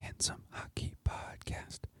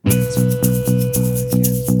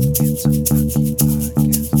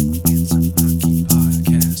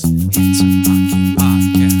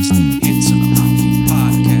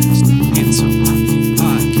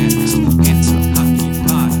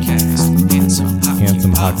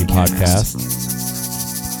Hockey Podcast.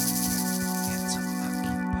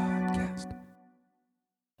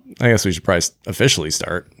 I guess we should probably officially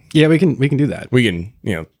start. Yeah, we can do that. We can,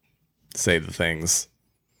 say the things.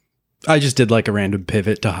 I just did like a random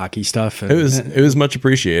pivot to hockey stuff. It was much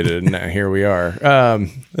appreciated, and now here we are.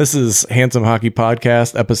 This is Handsome Hockey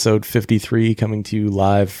Podcast, episode 53, coming to you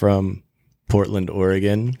live from Portland,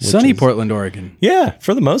 Oregon. Sunny Portland, Oregon. Yeah,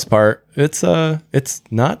 for the most part, it's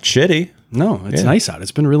not shitty. No, it's nice out.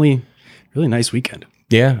 It's been really nice weekend.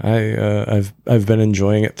 Yeah, I've been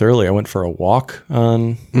enjoying it thoroughly. I went for a walk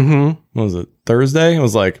on what was it, Thursday? I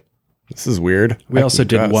was like, this is weird. We also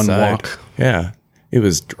did one walk. Yeah, it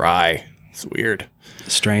was dry. It's weird.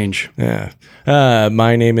 Strange. Yeah.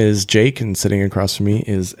 My name is Jake, and sitting across from me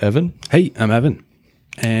is Evan. Hey, I'm Evan,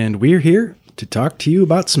 and we're here to talk to you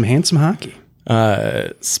about some handsome hockey.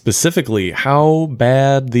 Specifically, how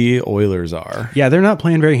bad the Oilers are. Yeah, they're not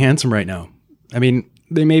playing very handsome right now. I mean,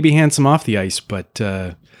 they may be handsome off the ice, but,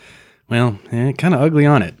 kind of ugly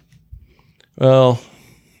on it. Well,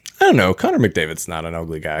 I don't know. Connor McDavid's not an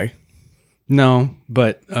ugly guy. No,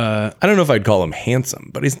 but... I don't know if I'd call him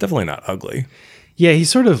handsome, but he's definitely not ugly. Yeah, he's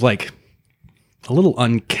sort of like a little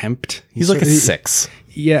unkempt. He's like a 6.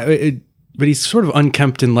 Yeah, but he's sort of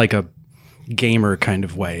unkempt in like a gamer kind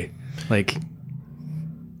of way. Like...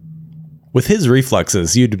 With his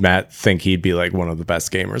reflexes, you'd think he'd be like one of the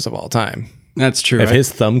best gamers of all time. That's true. If his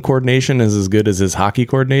thumb coordination is as good as his hockey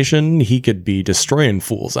coordination, he could be destroying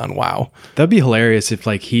fools on WoW. That'd be hilarious if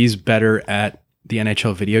like he's better at the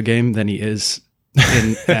NHL video game than he is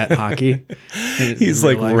at hockey. He's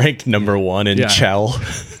like ranked number 1 in Chell.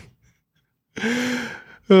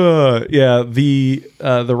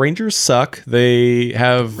 The Rangers suck. They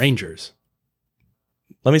have Rangers.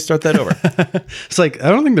 Let me start that over. It's like,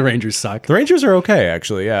 I don't think the Rangers suck. The Rangers are okay,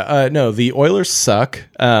 actually. Yeah. No, the Oilers suck.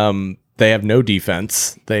 They have no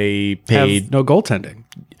defense. They paid have no goaltending.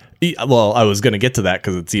 Well, I was going to get to that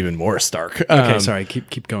because it's even more stark. Okay, sorry.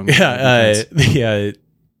 Keep going.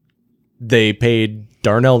 They paid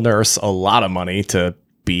Darnell Nurse a lot of money to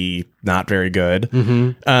be not very good.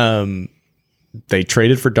 Mm-hmm. They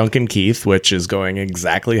traded for Duncan Keith, which is going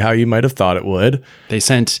exactly how you might have thought it would. They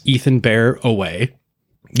sent Ethan Bear away.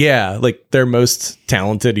 Yeah, like their most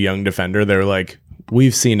talented young defender. They're like,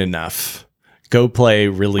 we've seen enough. Go play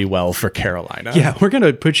really well for Carolina. Yeah, we're going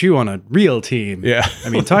to put you on a real team. Yeah. I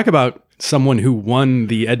mean, talk about someone who won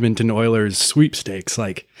the Edmonton Oilers sweepstakes.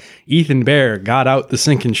 Like, Ethan Bear got out the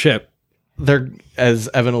sinking ship. They're, as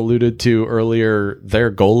Evan alluded to earlier, their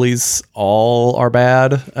goalies all are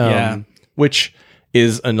bad. Which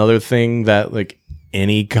is another thing that like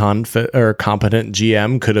any competent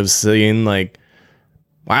GM could have seen, like,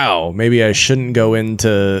 wow, maybe I shouldn't go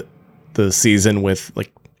into the season with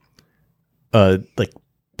like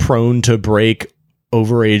prone to break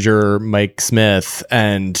overager Mike Smith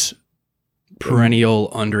and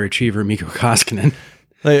perennial underachiever Mikko Koskinen.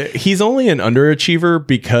 He's only an underachiever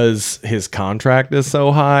because his contract is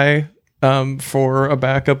so high for a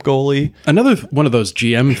backup goalie. Another one of those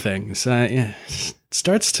GM things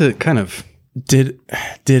starts to kind of... Did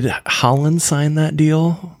Holland sign that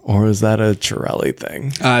deal, or is that a Chiarelli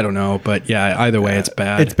thing? I don't know, but yeah, either way, it's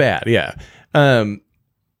bad. It's bad, yeah.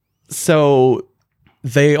 So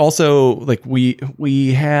they also like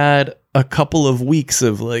we had a couple of weeks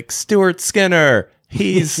of like Stuart Skinner.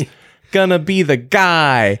 He's gonna be the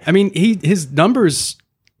guy. I mean, his numbers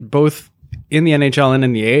both in the NHL and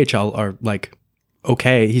in the AHL are like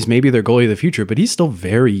okay. He's maybe their goalie of the future, but he's still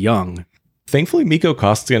very young. Thankfully, Mikko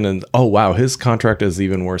Koskinen, oh wow, his contract is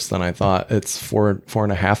even worse than I thought. It's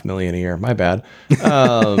 $4.5 million a year. My bad. I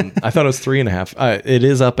thought it was 3.5. It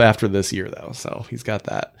is up after this year though, so he's got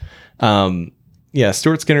that.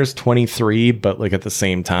 Stuart Skinner's 23, but like at the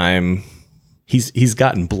same time, he's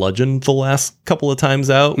gotten bludgeoned the last couple of times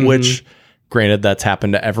out, which granted that's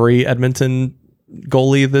happened to every Edmonton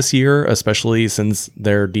goalie this year, especially since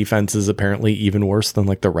their defense is apparently even worse than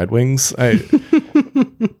like the Red Wings.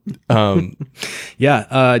 Duncan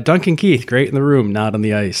Keith, great in the room, not on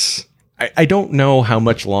the ice. I don't know how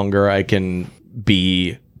much longer I can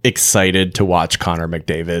be excited to watch Connor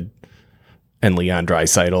McDavid and Leon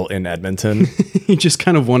Draisaitl in Edmonton. You just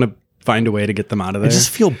kind of want to find a way to get them out of there. I just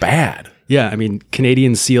feel bad. Yeah, I mean,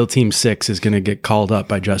 Canadian SEAL Team 6 is going to get called up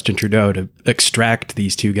by Justin Trudeau to extract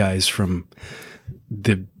these two guys from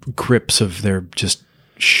the grips of their just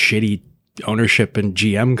shitty ownership and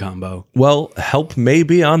GM combo. Well, help may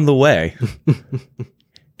be on the way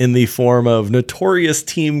in the form of notorious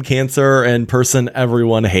team cancer and person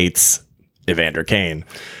everyone hates, Evander Kane.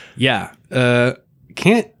 Yeah.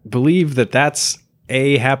 Can't believe that that's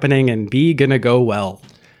A, happening, and B, gonna go well.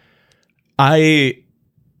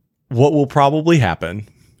 What will probably happen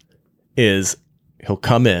is he'll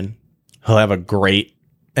come in, he'll have a great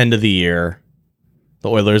end of the year. The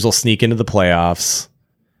Oilers will sneak into the playoffs,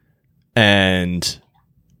 and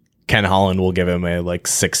Ken Holland will give him a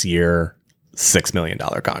 6-year, $6 million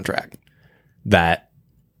contract that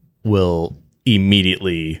will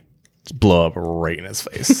immediately blow up right in his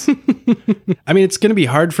face. I mean, it's going to be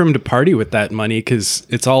hard for him to party with that money because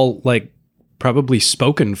it's all probably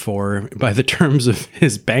spoken for by the terms of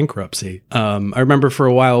his bankruptcy. I remember for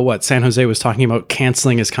a while, San Jose was talking about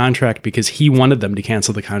canceling his contract because he wanted them to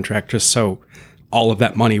cancel the contract just so all of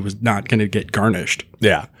that money was not going to get garnished.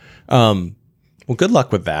 Yeah. Well, good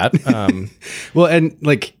luck with that. Well, and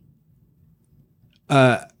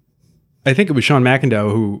I think it was Sean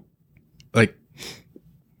McIndoe who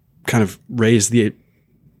kind of raised the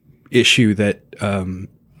issue that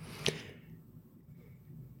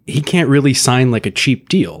he can't really sign a cheap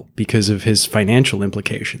deal because of his financial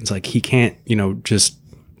implications. He can't, just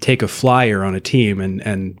take a flyer on a team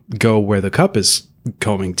and go where the cup is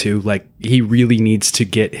going to. He really needs to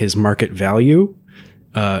get his market value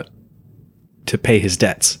to pay his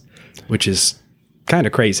debts, which is kind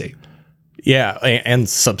of crazy. Yeah, and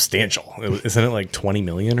substantial. Isn't it 20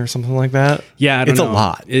 million or something like that? Yeah, it's a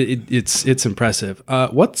lot. It's impressive.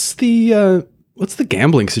 What's the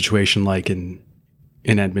gambling situation like in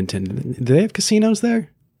Edmonton? Do they have casinos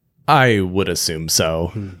there? I would assume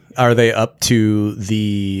so. Are they up to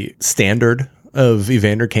the standard of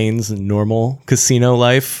Evander Kane's normal casino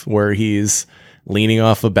life, where he's leaning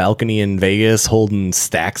off a balcony in Vegas holding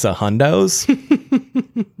stacks of hundos?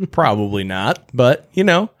 Probably not. But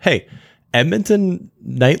hey. Edmonton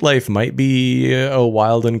nightlife might be a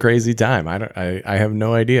wild and crazy time. I have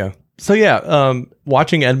no idea. So yeah,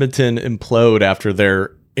 watching Edmonton implode after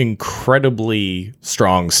their incredibly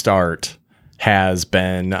strong start has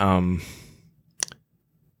been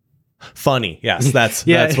funny. Yes, that's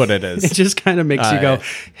what it is. It just kind of makes you go,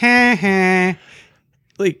 ha ha.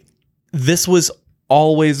 This was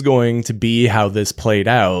always going to be how this played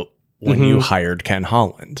out when you hired Ken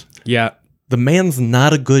Holland. Yeah. The man's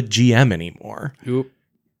not a good GM anymore. Oop.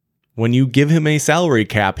 When you give him a salary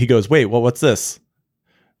cap, he goes, wait, what's this?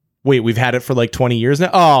 Wait, we've had it for 20 years now?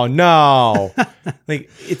 Oh, no.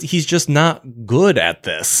 He's just not good at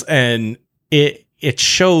this. And it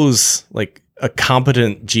shows a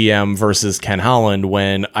competent GM versus Ken Holland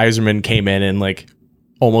when Yzerman came in and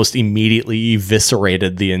almost immediately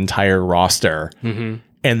eviscerated the entire roster. Mm-hmm.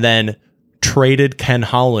 And then traded Ken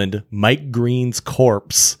Holland, Mike Green's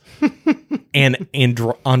corpse, and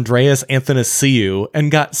Andreas Athanasiou,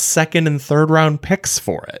 and got second and third round picks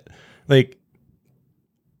for it.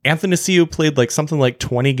 Athanasiou played something like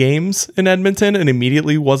 20 games in Edmonton and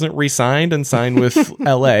immediately wasn't re-signed and signed with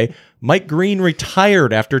LA. Mike Green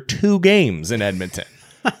retired after 2 games in Edmonton.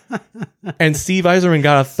 And Steve Yzerman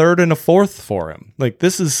got a third and a fourth for him.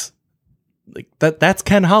 This is that's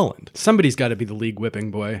Ken Holland. Somebody's got to be the league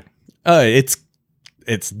whipping boy.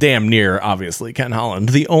 It's damn near, obviously, Ken Holland.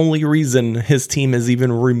 The only reason his team is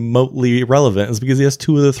even remotely relevant is because he has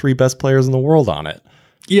 2 of the 3 best players in the world on it.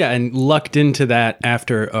 Yeah, and lucked into that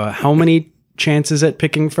after how many chances at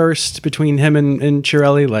picking first between him and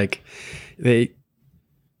Chiarelli?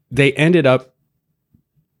 They ended up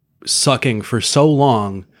sucking for so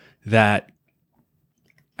long that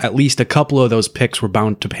at least a couple of those picks were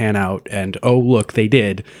bound to pan out. And, oh, look, they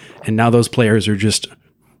did. And now those players are just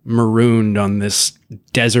marooned on this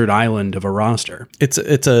desert island of a roster. It's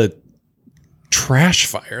a trash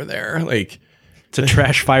fire there. It's a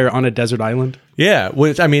trash fire on a desert island. Yeah,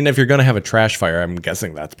 which, I mean, if you're going to have a trash fire, I'm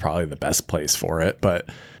guessing that's probably the best place for it. But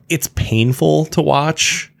it's painful to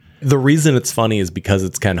watch. The reason it's funny is because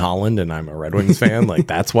it's Ken Holland and I'm a Red Wings fan.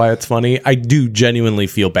 That's why it's funny. I do genuinely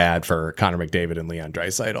feel bad for Connor McDavid and Leon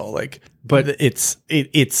Draisaitl. But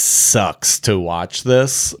it sucks to watch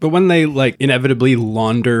this. But when they inevitably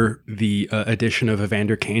launder the addition of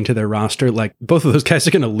Evander Kane to their roster, both of those guys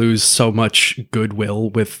are going to lose so much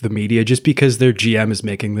goodwill with the media just because their GM is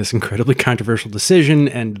making this incredibly controversial decision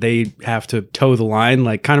and they have to toe the line.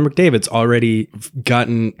 Connor McDavid's already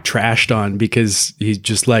gotten trashed on because he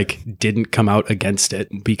just didn't come out against it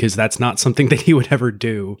because that's not something that he would ever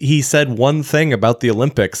do. He said one thing about the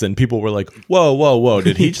Olympics and people were like, whoa,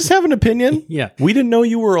 did he just have an opinion? Yeah. We didn't know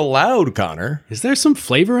you were allowed, Connor. Is there some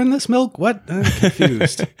flavor in this milk? What? I'm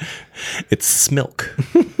confused. It's smilk.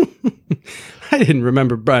 I didn't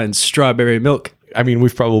remember Brian's strawberry milk. I mean,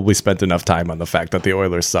 we've probably spent enough time on the fact that the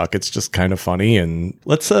Oilers suck. It's just kind of funny. And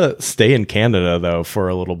let's stay in Canada, though, for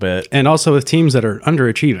a little bit. And also with teams that are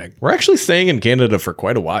underachieving. We're actually staying in Canada for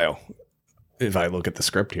quite a while, if I look at the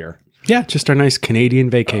script here. Yeah, just our nice Canadian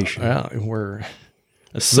vacation.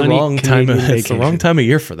 It's the wrong time. It's the wrong time of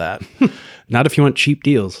year for that. Not if you want cheap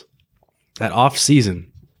deals. That off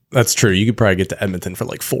season. That's true. You could probably get to Edmonton for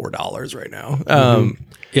like $4 right now.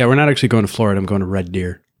 Yeah, we're not actually going to Florida. I'm going to Red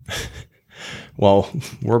Deer. Well,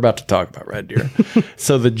 we're about to talk about Red Deer.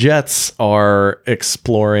 So the Jets are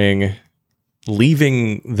exploring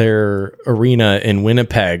leaving their arena in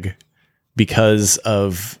Winnipeg because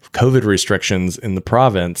of COVID restrictions in the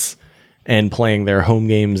province and playing their home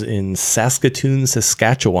games in Saskatoon,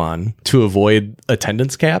 Saskatchewan to avoid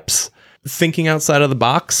attendance caps. Thinking outside of the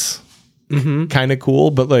box, kind of cool,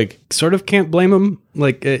 but like sort of can't blame them.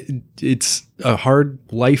 Like it's a hard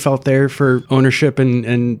life out there for ownership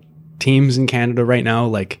and teams in Canada right now.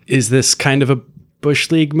 Like, is this kind of a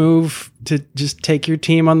Bush League move to just take your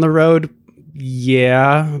team on the road?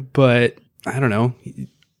 Yeah, but I don't know.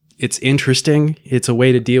 It's interesting. It's a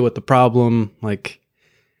way to deal with the problem. Like,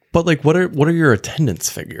 but like, what are your attendance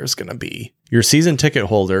figures going to be? Your season ticket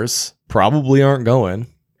holders probably aren't going.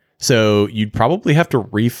 So you'd probably have to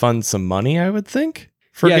refund some money, I would think,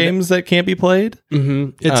 for games that can't be played.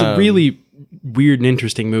 It's a really weird and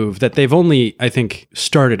interesting move that they've only, I think,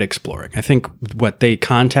 started exploring. I think they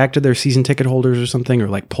contacted their season ticket holders or something, or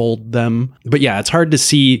like polled them. But yeah, it's hard to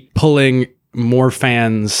see pulling more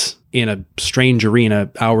fans in a strange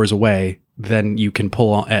arena hours away than you can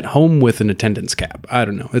pull at home with an attendance cap. I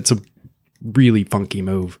don't know. It's a really funky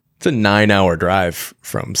move. It's a 9-hour drive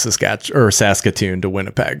from Saskatoon to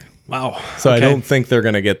Winnipeg. Wow. So okay. I don't think they're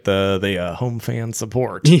going to get the home fan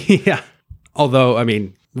support. Yeah. Although, I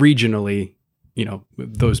mean, regionally,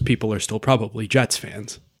 those people are still probably Jets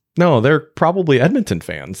fans. No, they're probably Edmonton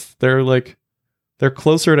fans. They're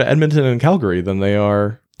closer to Edmonton and Calgary than they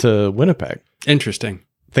are to Winnipeg. Interesting.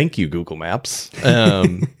 Thank you, Google Maps.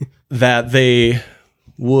 That they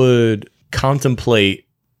would contemplate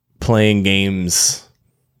playing games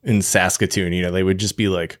in Saskatoon. They would just be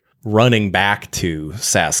like running back to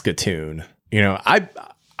Saskatoon.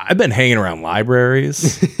 I've been hanging around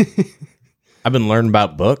libraries. I've been learning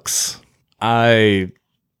about books. I've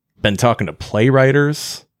been talking to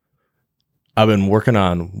playwriters. I've been working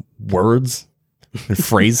on words and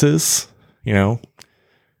phrases,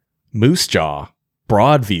 Moose Jaw,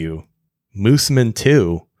 Broadview, Mooseman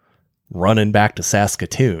 2, running back to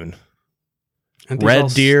Saskatoon. Red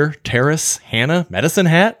Deer, Terrace, Hannah, Medicine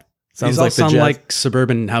Hat. Sounds like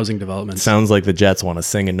suburban housing developments. Sounds like the Jets want to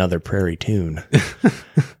sing another prairie tune.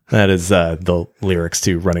 That is the lyrics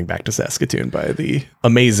to Running Back to Saskatoon by the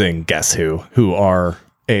amazing Guess who are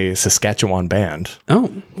a Saskatchewan band.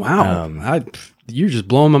 Oh, wow. You're just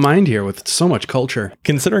blowing my mind here with so much culture.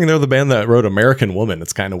 Considering they're the band that wrote American Woman,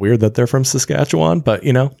 it's kind of weird that they're from Saskatchewan, but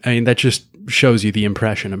I mean, that just shows you the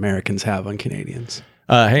impression Americans have on Canadians.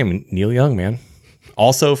 Hey, Neil Young, man.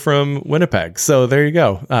 Also from Winnipeg. So there you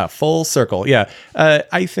go. Full circle. Yeah.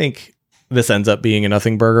 I think this ends up being a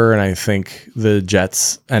nothing burger, and I think the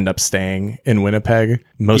Jets end up staying in Winnipeg.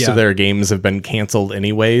 Most of their games have been canceled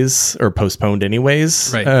anyways or postponed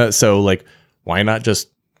anyways. Right. So why not just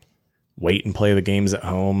wait and play the games at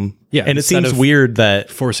home? Yeah. And it seems weird that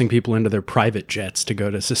forcing people into their private jets to go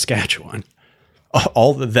to Saskatchewan.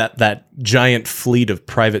 All that giant fleet of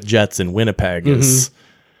private jets in Winnipeg is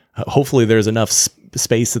hopefully there's enough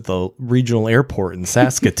space at the regional airport in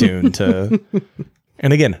Saskatoon to,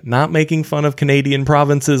 and again, not making fun of Canadian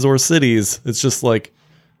provinces or cities. It's just like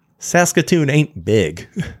Saskatoon ain't big.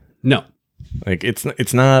 No,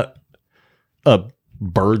 it's not a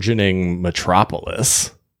burgeoning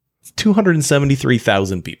metropolis. It's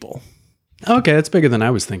 273,000 people. Okay. That's bigger than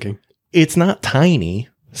I was thinking. It's not tiny.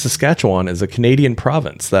 Saskatchewan is a Canadian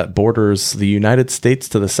province that borders the United States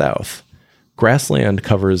to the south. Grassland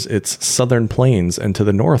covers its southern plains, and to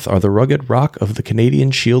the north are the rugged rock of the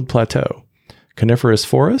Canadian Shield Plateau. Coniferous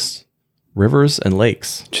forests, rivers, and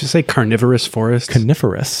lakes. Did you say carnivorous forests?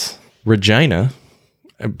 Coniferous. Regina,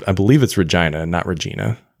 I believe it's Regina, not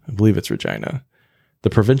Regina. I believe it's Regina. The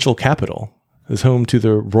provincial capital is home to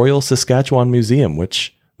the Royal Saskatchewan Museum,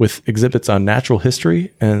 which with exhibits on natural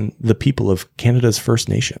history and the people of Canada's First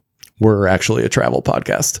Nation. We're actually a travel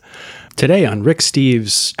podcast. Today on Rick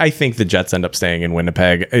Steves. I think the Jets end up staying in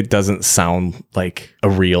Winnipeg. It doesn't sound like a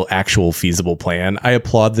real, actual feasible plan. I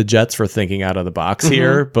applaud the Jets for thinking out of the box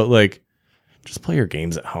here, but just play your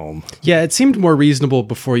games at home. Yeah, it seemed more reasonable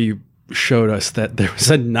before you showed us that there was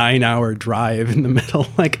a 9-hour drive in the middle.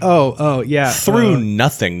 Like, oh yeah. Through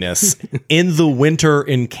nothingness in the winter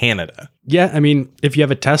in Canada. Yeah, I mean, if you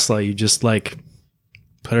have a Tesla, you just like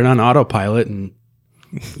put it on autopilot and,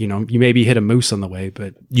 you know, you maybe hit a moose on the way,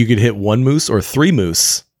 but... You could hit 1 moose or 3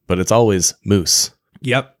 moose, but it's always moose.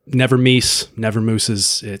 Yep. Never meese, never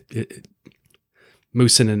mooses.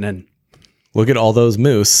 Moose in an N. Look at all those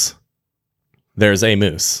moose. There's a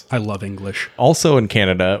moose. I love English. Also in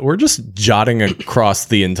Canada, we're just jotting across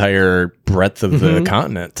the entire breadth of the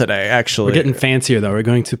continent today, actually. We're getting fancier, though. We're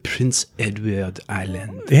going to Prince Edward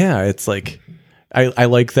Island. Yeah, it's like... I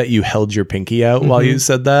like that you held your pinky out while you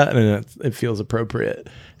said that, and it feels appropriate.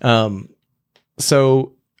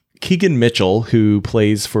 So Keegan Mitchell, who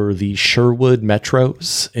plays for the Sherwood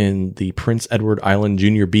Metros in the Prince Edward Island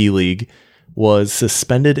Junior B League, was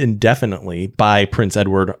suspended indefinitely by Prince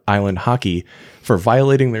Edward Island Hockey for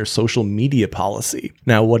violating their social media policy.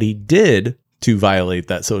 Now, what he did to violate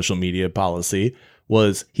that social media policy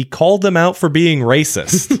was he called them out for being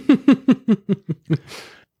racist.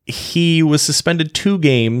 He was suspended 2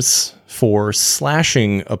 games for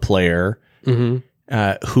slashing a player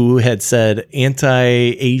who had said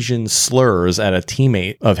anti-Asian slurs at a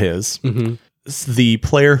teammate of his. The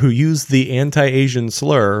player who used the anti-Asian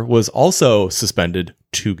slur was also suspended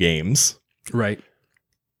 2 games. Right.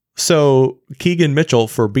 So Keegan Mitchell,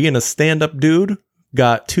 for being a stand-up dude,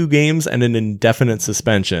 got 2 games and an indefinite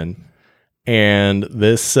suspension. And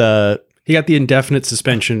this... he got the indefinite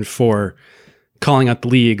suspension for... calling out the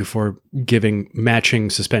league for giving matching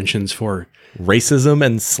suspensions for racism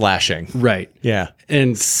and slashing. Right. Yeah.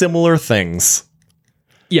 And similar things.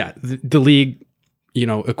 Yeah. The league, you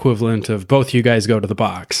know, equivalent of both you guys go to the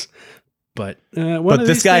box. But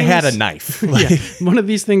this guy had a knife. Yeah, one of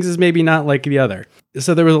these things is maybe not like the other.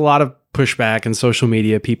 So there was a lot of pushback in social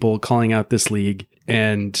media, people calling out this league,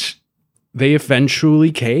 and they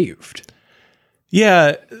eventually caved.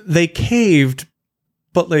 Yeah, they caved,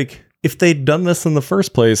 but like... if they'd done this in the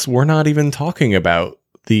first place, we're not even talking about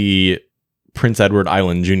the Prince Edward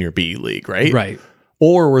Island Junior B League, right? Right.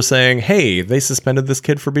 Or we're saying, hey, they suspended this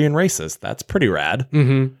kid for being racist. That's pretty rad.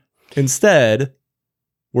 Instead,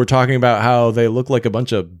 we're talking about how they look like a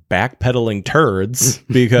bunch of backpedaling turds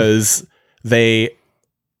because they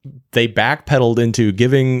backpedaled into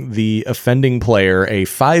giving the offending player a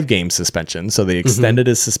 5-game suspension. So they extended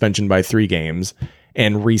his suspension by 3 games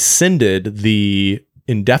and rescinded the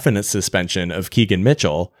indefinite suspension of Keegan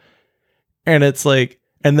Mitchell. And it's like,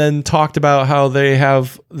 and then talked about how they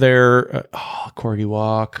have their corgi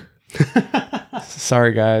walk.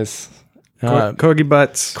 Sorry guys. Corgi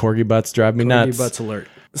butts drive me nuts. Corgi butts alert.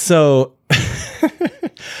 So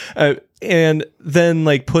and then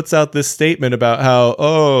like puts out this statement about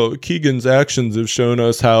how, Keegan's actions have shown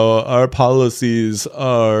us how our policies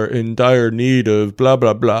are in dire need of blah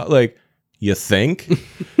blah blah. Like, you think?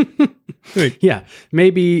 Yeah,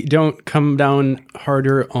 maybe don't come down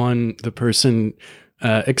harder on the person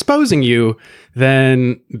exposing you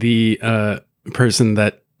than the person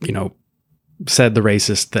that, you know, said the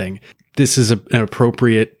racist thing. This is an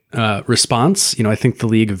appropriate response. You know, I think the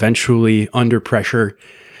league eventually, under pressure,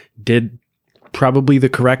 did probably the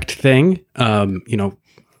correct thing. You know,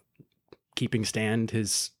 keeping stand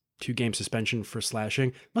his 2-game suspension for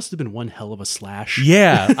slashing. Must have been one hell of a slash.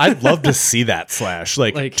 Yeah, I'd love to see that slash.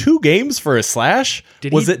 Like 2 games for a slash?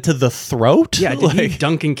 Was it to the throat? Yeah, did he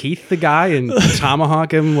Duncan Keith the guy and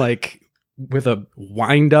tomahawk him like with a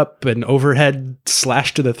wind up and overhead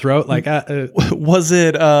slash to the throat? Like, was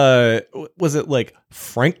it like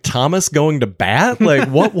Frank Thomas going to bat? Like,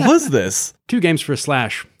 what was this? 2 games for a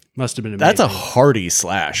slash must have been amazing. That's a hearty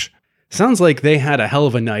slash. Sounds like they had a hell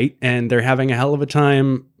of a night and they're having a hell of a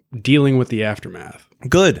time dealing with the aftermath.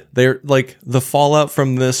 Good. They're like, the fallout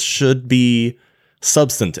from this should be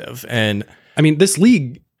substantive. And I mean, this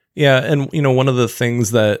league. Yeah. And, you know, one of the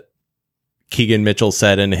things that Keegan Mitchell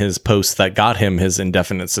said in his post that got him his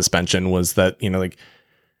indefinite suspension was that, you know, like,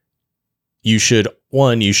 you should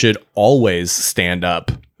always stand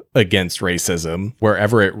up against racism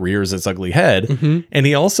wherever it rears its ugly head. And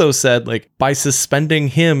he also said, like, by suspending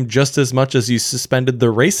him just as much as you suspended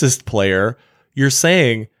the racist player, you're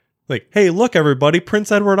saying, like, hey, look, everybody,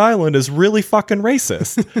 Prince Edward Island is really fucking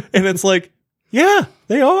racist. And it's like, yeah,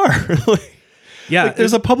 they are. Yeah, like,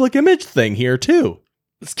 there's a public image thing here too.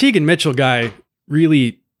 This Keegan Mitchell guy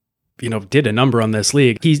really, you know, did a number on this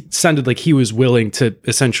league. He sounded like he was willing to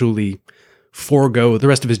essentially forego the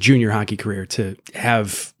rest of his junior hockey career to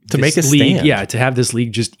have to make a league, stand. yeah, to have this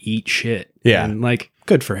league just eat shit. Yeah, and like,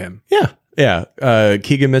 good for him. Yeah.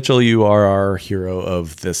 Keegan Mitchell, you are our hero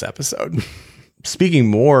of this episode. Speaking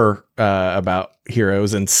more about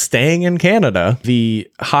heroes and staying in Canada, the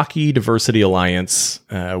Hockey Diversity Alliance,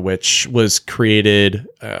 which was created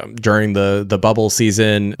during the bubble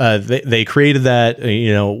season, they created that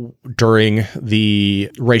during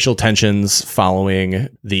the racial tensions following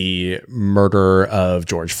the murder of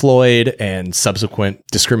George Floyd and subsequent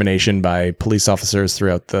discrimination by police officers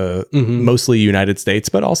throughout the mostly United States,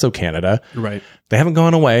 but also Canada. Right. They haven't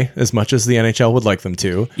gone away as much as the NHL would like them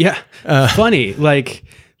to. Yeah. Funny. Like,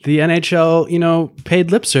 the NHL, paid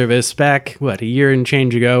lip service back, a year and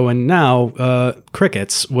change ago, and now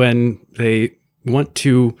crickets when they want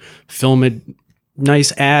to film a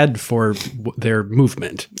nice ad for their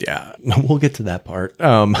movement. Yeah, we'll get to that part.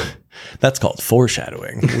 That's called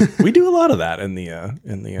foreshadowing. We do a lot of that in the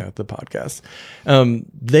podcast.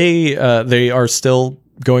 They are still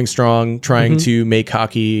going strong, trying to make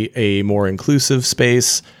hockey a more inclusive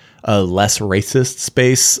space, a less racist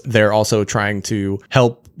space. They're also trying to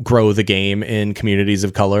help grow the game in communities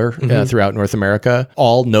of color throughout North America.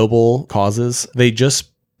 All noble causes. They just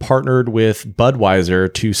partnered with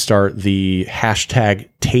Budweiser to start the hashtag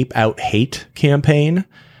Tape Out Hate campaign.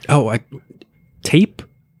 Oh, tape?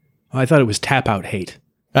 Oh, I thought it was Tap Out Hate.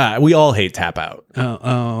 We all hate tap out.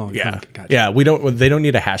 Oh, yeah. Gotcha. Yeah, they don't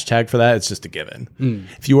need a hashtag for that. It's just a given.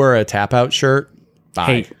 If you wear a tap out shirt,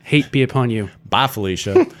 bye. Hate be upon you. Bye,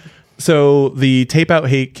 Felicia. So the Tape Out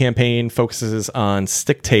Hate campaign focuses on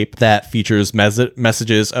stick tape that features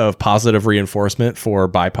messages of positive reinforcement for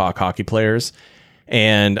BIPOC hockey players.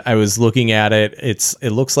 And I was looking at it.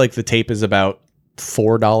 It looks like the tape is about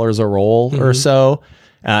 $4 a roll or so.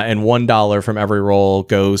 And $1 from every roll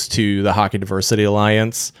goes to the Hockey Diversity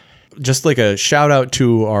Alliance. Just like a shout out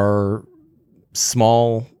to our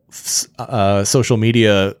small social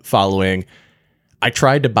media following. I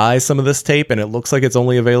tried to buy some of this tape and it looks like it's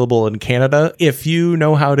only available in Canada. If you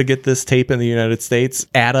know how to get this tape in the United States,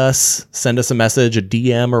 add us, send us a message, a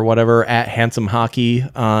DM or whatever at Handsome Hockey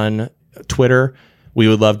on Twitter. We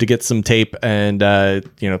would love to get some tape and,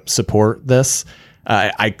 support this.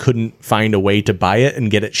 I couldn't find a way to buy it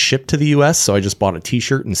and get it shipped to the US, so I just bought a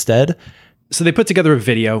t-shirt instead. So they put together a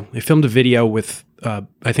video. They filmed a video with,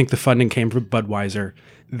 I think the funding came from Budweiser.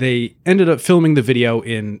 They ended up filming the video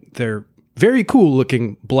in their very cool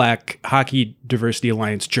looking black Hockey Diversity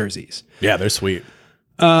Alliance jerseys. Yeah, they're sweet.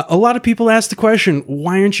 A lot of people ask the question,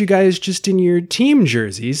 why aren't you guys just in your team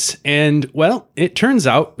jerseys? And, well, it turns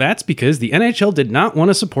out that's because the NHL did not want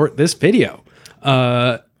to support this video.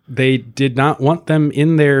 They did not want them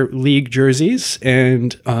in their league jerseys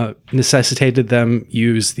and necessitated them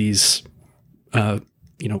use these,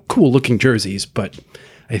 cool-looking jerseys. But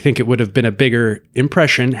I think it would have been a bigger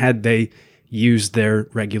impression had they used their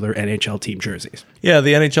regular NHL team jerseys. Yeah,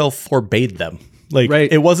 the NHL forbade them.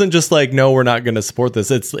 Right. It wasn't just like, no, we're not going to support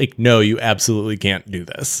this. It's like, no, you absolutely can't do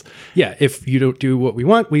this. Yeah, if you don't do what we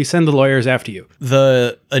want, we send the lawyers after you.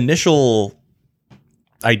 The initial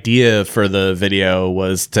idea for the video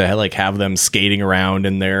was to have them skating around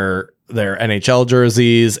in their NHL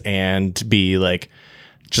jerseys and be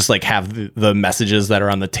have the messages that are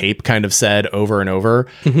on the tape kind of said over and over.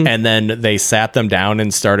 And then they sat them down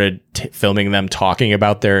and started filming them talking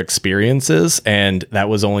about their experiences. And that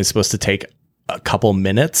was only supposed to take a couple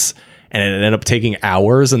minutes and it ended up taking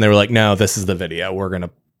hours. And they were like, no, this is the video. We're going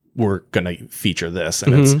to feature this.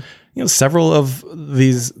 And it's, several of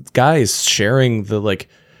these guys sharing the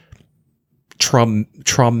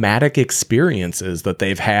traumatic experiences that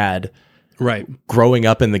they've had growing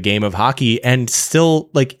up in the game of hockey and still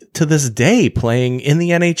to this day playing in the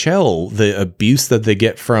NHL, the abuse that they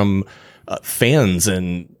get from fans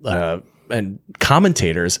and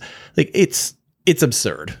commentators. It's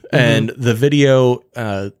absurd. And the video,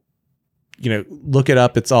 look it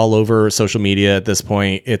up. It's all over social media at this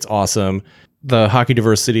point. It's awesome. The Hockey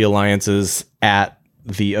Diversity Alliance is at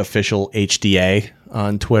the official HDA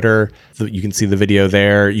on Twitter. You can see the video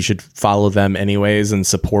there. You should follow them anyways and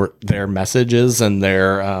support their messages and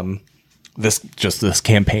their this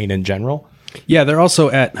campaign in general. Yeah, they're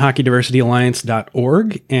also at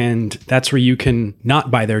hockeydiversityalliance.org, and that's where you can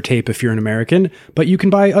not buy their tape if you're an American, but you can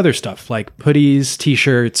buy other stuff like hoodies,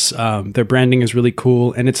 t-shirts. Their branding is really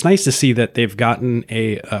cool, and it's nice to see that they've gotten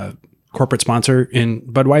a corporate sponsor in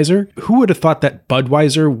Budweiser. Who would have thought that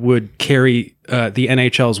Budweiser would carry the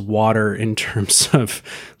NHL's water in terms of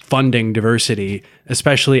funding diversity,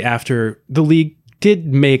 especially after the league did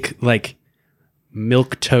make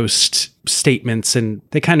milquetoast statements and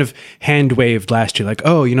they kind of hand waved last year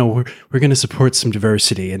we're going to support some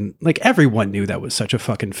diversity, and everyone knew that was such a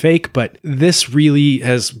fucking fake, but this really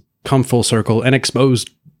has come full circle and exposed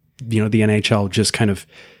the NHL just kind of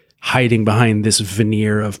hiding behind this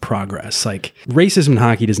veneer of progress. Like, racism in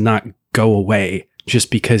hockey does not go away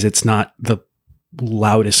just because it's not the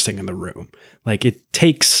loudest thing in the room. Like, it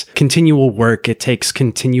takes continual work. It takes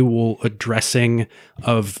continual addressing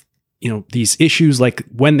of, these issues, like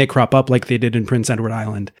when they crop up, like they did in Prince Edward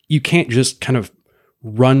Island. You can't just kind of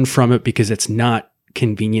run from it because it's not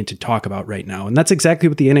convenient to talk about right now. And that's exactly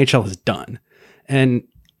what the NHL has done. And,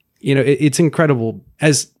 it's incredible.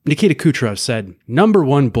 As Nikita Kucherov said, number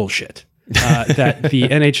one bullshit, that the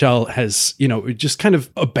NHL has, just kind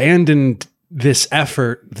of abandoned this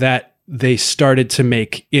effort that they started to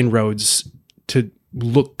make inroads to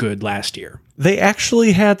look good last year. They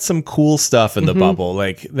actually had some cool stuff in the bubble.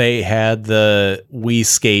 Like, they had the We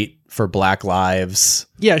Skate for Black Lives.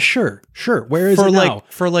 Yeah, sure. Where is it now?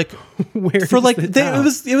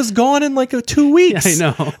 It was gone in like 2 weeks.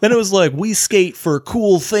 Yeah, I know. Then it was like, we skate for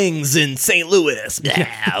cool things in St. Louis.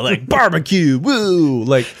 Yeah, like barbecue. Woo.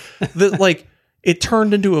 It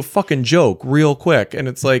turned into a fucking joke real quick. And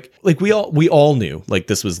it's like we all knew like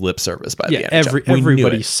this was lip service by the NHL.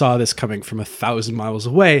 Everybody saw this coming from 1,000 miles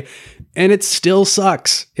away, and it still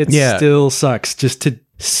sucks. Still sucks just to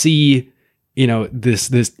see,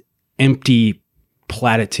 this empty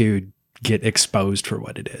platitude get exposed for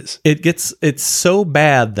what it is. It's so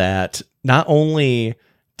bad that not only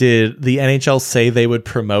did the NHL say they would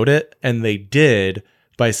promote it, and they did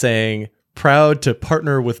by saying, proud to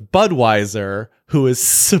partner with Budweiser, who is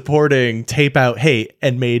supporting Tape Out Hate,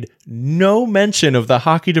 and made no mention of the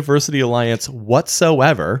Hockey Diversity Alliance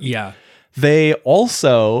whatsoever. Yeah.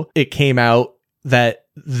 It came out that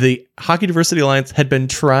the Hockey Diversity Alliance had been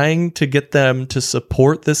trying to get them to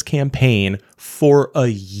support this campaign for a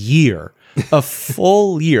year, a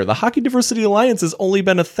full year. The Hockey Diversity Alliance has only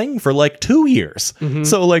been a thing for like 2 years. Mm-hmm.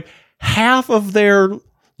 So like half of their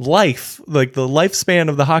life, like the lifespan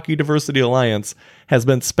of the Hockey Diversity Alliance, has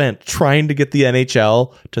been spent trying to get the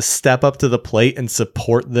NHL to step up to the plate and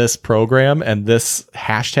support this program and this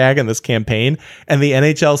hashtag and this campaign. And the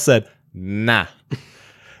NHL said, nah.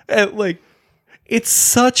 And like, it's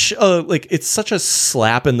such a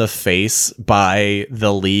slap in the face by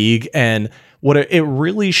the league. And what it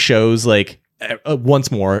really shows, like,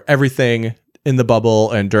 once more, everything in the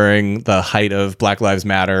bubble and during the height of Black Lives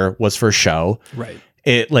Matter was for show. Right.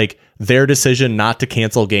 It, like, their decision not to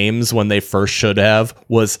cancel games when they first should have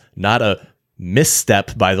was not a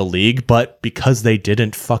misstep by the league, but because they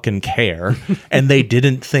didn't fucking care and they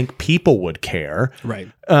didn't think people would care.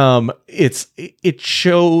 Right. It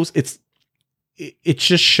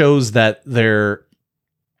just shows that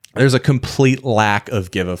there's a complete lack of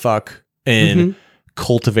give a fuck in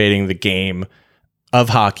cultivating the game of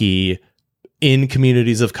hockey in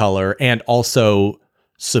communities of color, and also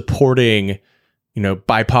supporting,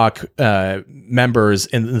 BIPOC members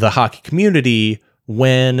in the hockey community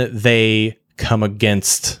when they come up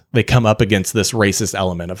against this racist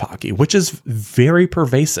element of hockey, which is very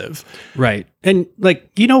pervasive. Right. And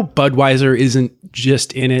like, Budweiser isn't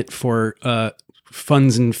just in it for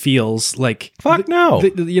funds and feels. Like, fuck no.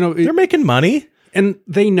 They're making money, and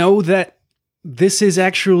they know that this is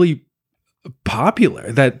actually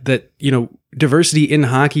popular, that diversity in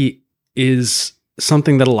hockey is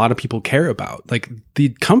something that a lot of people care about. Like, the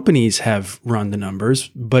companies have run the numbers,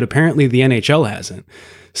 but apparently the NHL hasn't.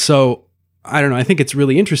 So I don't know. I think it's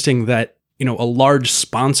really interesting that, a large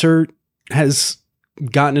sponsor has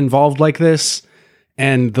gotten involved like this,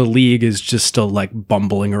 and the league is just still like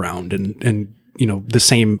bumbling around, and the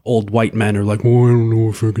same old white men are like, well, I don't know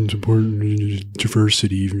if I can support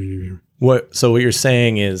diversity. So what you're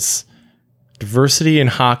saying is diversity in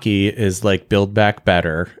hockey is like Build Back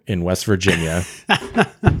Better in West Virginia,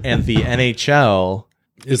 and the NHL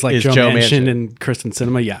is like Joe Manchin and Kristen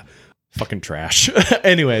Sinema. Yeah. Fucking trash.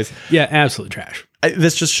 Anyways. Yeah, absolute trash.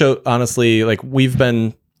 This just shows, honestly, like, we've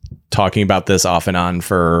been talking about this off and on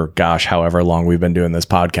for, however long we've been doing this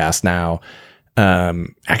podcast now.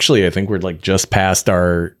 Actually, I think we're like just past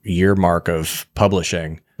our year mark of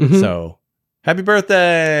publishing. Mm-hmm. So happy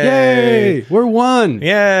birthday. Yay. We're one.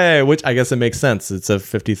 Yay. Which I guess it makes sense. It's a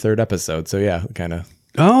 53rd episode. So yeah, kind of.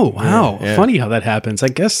 Oh, wow. Yeah. Funny how that happens. I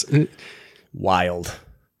guess. Wild.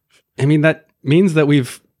 I mean, that means that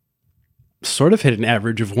we've sort of hit an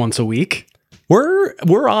average of once a week. We're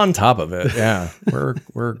on top of it. Yeah.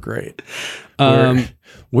 We're great.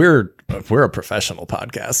 We're a professional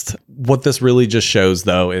podcast. What this really just shows,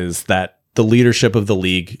 though, is that the leadership of the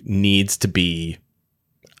league needs to be,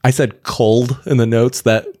 I said cold in the notes.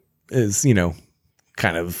 That is,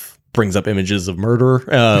 kind of brings up images of murder.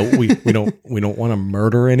 We don't want to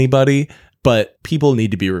murder anybody, but people need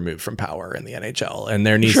to be removed from power in the NHL, and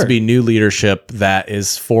there needs to be new leadership that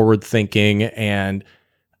is forward thinking and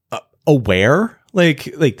aware.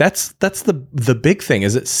 Like that's the big thing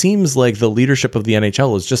is it seems like the leadership of the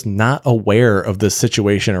NHL is just not aware of the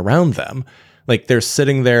situation around them. Like they're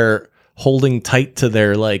sitting there holding tight to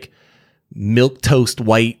their like milk toast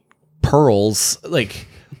white pearls, like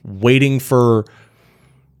waiting for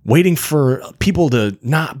people to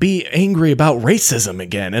not be angry about racism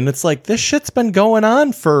again. And it's like, this shit's been going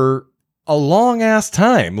on for a long ass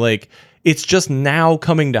time. Like, it's just now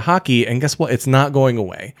coming to hockey, and guess what? It's not going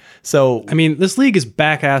away. So, I mean, this league is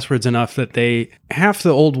back asswards enough that half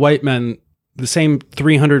the old white men, the same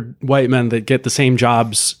 300 white men that get the same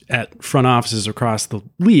jobs at front offices across the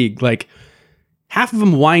league, like half of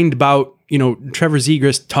them whined about, Trevor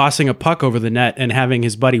Zegras tossing a puck over the net and having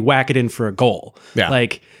his buddy whack it in for a goal. Yeah.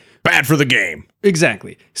 Like, bad for the game.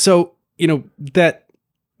 Exactly. So, that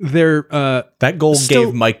they're that goal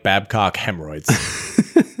gave Mike Babcock hemorrhoids.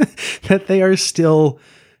 that they are still,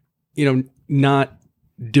 not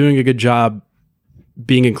doing a good job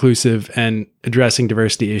being inclusive and addressing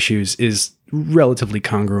diversity issues is relatively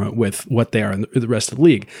congruent with what they are in the rest of the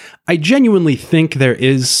league. I genuinely think there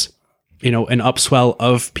is, an upswell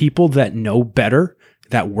of people that know better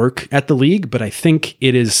that work at the league, but I think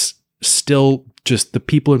it is still just the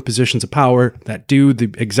people in positions of power that do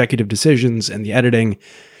the executive decisions and the editing.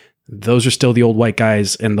 Those are still the old white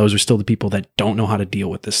guys, and those are still the people that don't know how to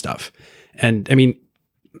deal with this stuff. And I mean,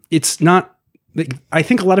 it's not, I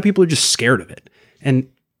think a lot of people are just scared of it. And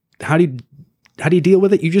how do you deal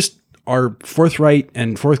with it? You just are forthright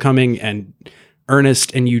and forthcoming and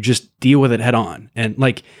earnest, and you just deal with it head on. And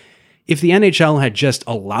like, if the NHL had just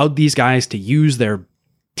allowed these guys to use their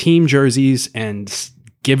team jerseys and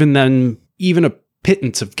given them even a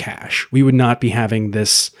pittance of cash, we would not be having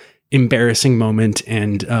this embarrassing moment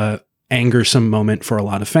and angersome moment for a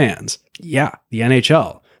lot of fans. Yeah, the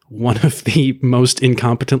NHL, one of the most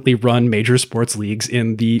incompetently run major sports leagues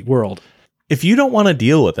in the world. If you don't want to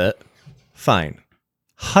deal with it, fine.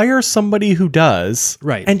 Hire somebody who does,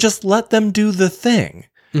 right, and just let them do the thing.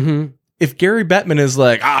 Mm-hmm. If Gary Bettman is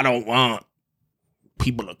like, I don't want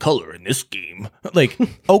people of color in this game, like,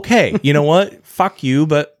 okay, you know what? Fuck you,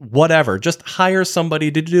 but whatever. Just hire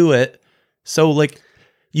somebody to do it so, like,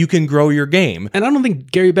 you can grow your game. And I don't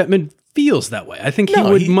think Gary Bettman feels that way. I think he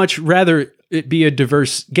would much rather it be a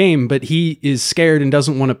diverse game, but he is scared and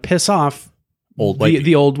doesn't want to piss off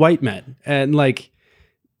the old white men. And like,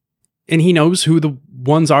 and he knows who the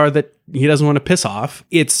ones are that he doesn't want to piss off.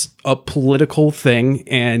 It's a political thing,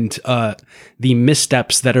 and the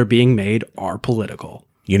missteps that are being made are political.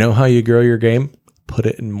 You know how you grow your game? Put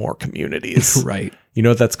it in more communities. Right. You know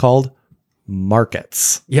what that's called?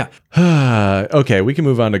 Markets. Yeah. Okay, we can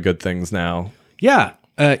move on to good things now. Yeah.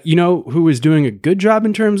 You know who is doing a good job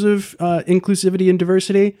in terms of inclusivity and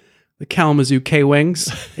diversity? The Kalamazoo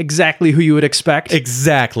K-Wings. Exactly who you would expect.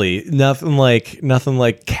 Exactly. Nothing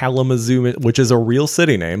like Kalamazoo, which is a real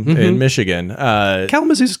city name in Michigan.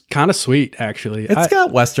 Kalamazoo's kind of sweet, actually. It's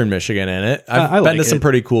got Western Michigan in it. I've been to some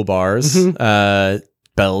pretty cool bars.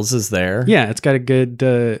 Bell's is there. Yeah, it's got a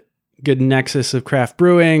good nexus of craft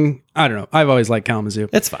brewing. I don't know. I've always liked Kalamazoo.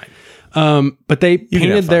 It's fine. But they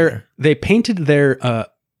painted their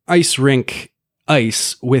ice rink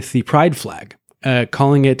ice with the pride flag,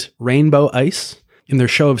 calling it Rainbow Ice in their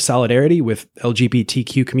show of solidarity with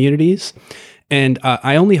LGBTQ communities. And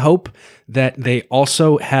I only hope that they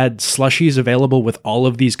also had slushies available with all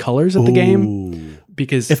of these colors at the game,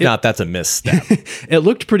 because if not, that's a misstep. It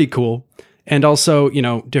looked pretty cool. And also,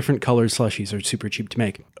 different colored slushies are super cheap to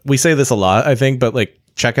make. We say this a lot, I think, but like,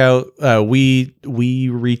 check out, we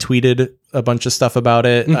retweeted a bunch of stuff about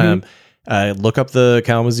it. Look up the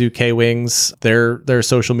Kalamazoo K-Wings, their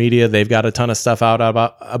social media. They've got a ton of stuff out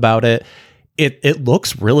about it. It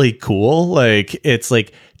looks really cool. Like, it's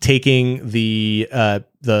like taking the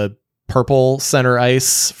purple center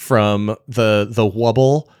ice from the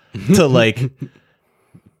Wubble to like,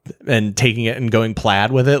 and taking it and going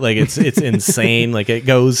plaid with it. Like, it's insane. Like,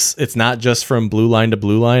 it's not just from blue line to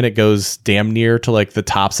blue line. It goes damn near to like the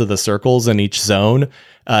tops of the circles in each zone.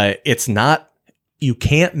 You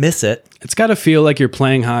can't miss it. It's got to feel like you're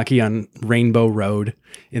playing hockey on Rainbow Road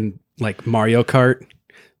in like Mario Kart.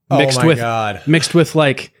 Mixed with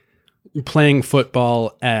like playing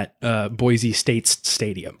football at Boise State's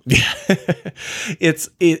stadium.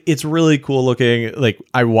 It's really cool looking. Like,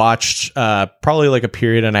 I watched probably like a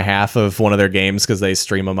period and a half of one of their games because they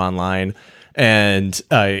stream them online, and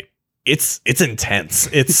it's intense.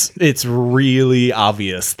 It's really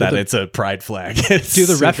obvious that it's a pride flag. Do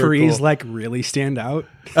the referees like really stand out?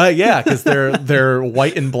 Yeah, because they're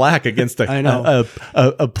white and black against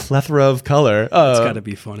a plethora of color. It's got to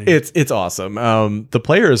be funny. It's awesome. The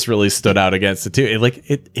players really stood out against it too.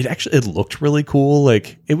 It actually looked really cool.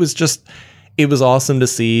 Like it was awesome to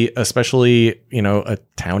see, especially a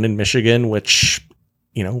town in Michigan, which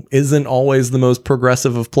isn't always the most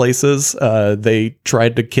progressive of places. They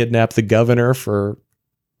tried to kidnap the governor for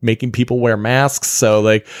making people wear masks.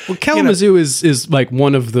 So Kalamazoo is like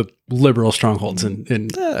one of the liberal strongholds in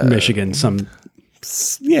Michigan. There's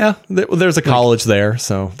a college there,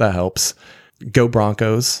 so that helps. Go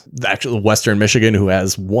Broncos. Actually, Western Michigan, who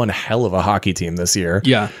has one hell of a hockey team this year.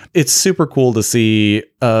 Yeah. It's super cool to see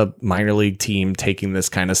a minor league team taking this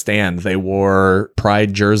kind of stand. They wore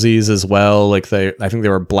pride jerseys as well. I think they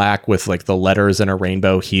were black with like the letters in a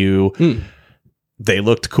rainbow hue. They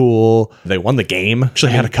looked cool. They won the game.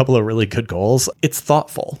 Actually had a couple of really good goals. It's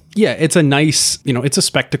thoughtful. Yeah, it's a nice, it's a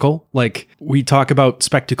spectacle. Like we talk about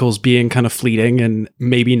spectacles being kind of fleeting and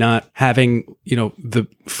maybe not having, the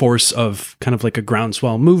force of kind of like a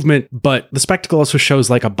groundswell movement, but the spectacle also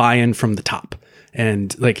shows like a buy-in from the top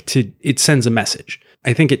and it sends a message.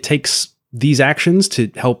 I think it takes these actions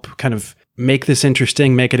to help kind of make this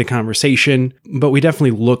interesting, make it a conversation, but we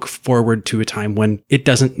definitely look forward to a time when it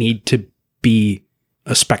doesn't need to be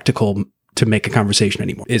a spectacle to make a conversation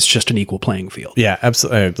anymore. It's just an equal playing field. Yeah,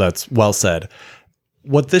 absolutely. That's well said.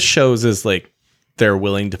 What this shows is like they're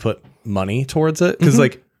willing to put money towards it because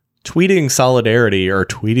tweeting solidarity or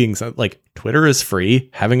tweeting like Twitter is free.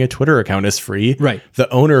 Having a Twitter account is free. Right. The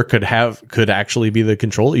owner could actually be the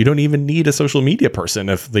controller. You don't even need a social media person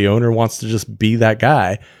if the owner wants to just be that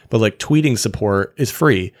guy. But like tweeting support is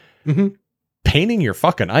free. Painting your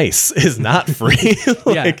fucking ice is not free.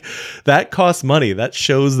 That costs money. That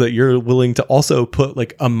shows that you're willing to also put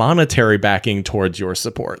like a monetary backing towards your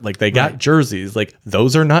support. Like they got jerseys, like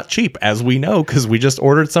those are not cheap, as we know, because we just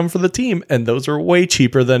ordered some for the team, and those are way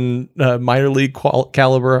cheaper than minor league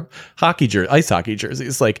caliber ice hockey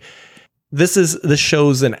jerseys. Like this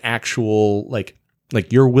shows an actual like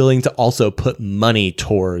you're willing to also put money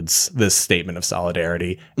towards this statement of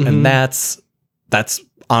solidarity, and that's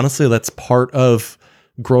honestly, that's part of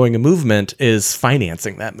growing a movement is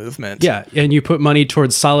financing that movement. Yeah. And you put money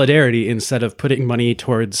towards solidarity instead of putting money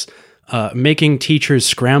towards making teachers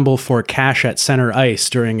scramble for cash at center ice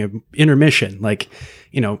during an intermission. Like,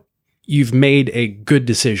 you've made a good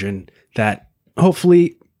decision that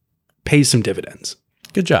hopefully pays some dividends.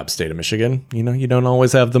 Good job, state of Michigan. You don't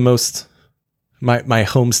always have the most... My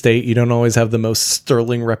home state, you don't always have the most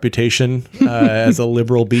sterling reputation as a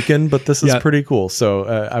liberal beacon, but this is pretty cool. So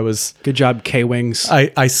I was... Good job, K-Wings.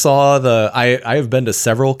 I saw I have been to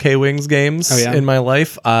several K-Wings games in my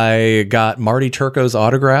life. I got Marty Turco's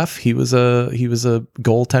autograph. He was a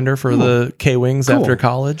goaltender for the K-Wings after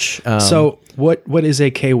college. So what is a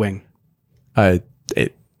K-Wing?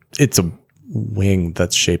 It's a wing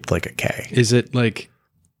that's shaped like a K. Is it like...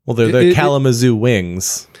 Well, they're the Kalamazoo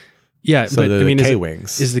Wings. Yeah, so but I mean,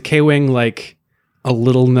 K-Wings. Is the K-Wing like a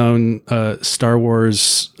little known Star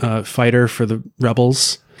Wars fighter for the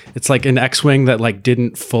Rebels? It's like an X-Wing that like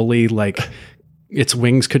didn't fully like its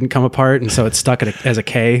wings couldn't come apart, and so it's stuck as a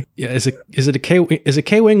K. Yeah, is it a K-Wing? Is a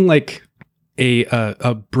K-Wing like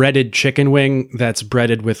a breaded chicken wing that's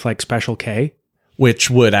breaded with like special K? Which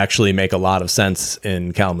would actually make a lot of sense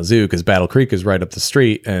in Kalamazoo because Battle Creek is right up the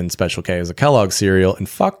street and Special K is a Kellogg's cereal, and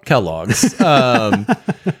fuck Kellogg's.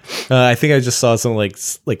 I think I just saw something like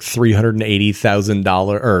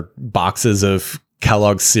 $380,000 or boxes of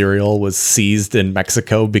Kellogg's cereal was seized in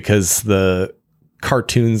Mexico because the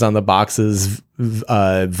cartoons on the boxes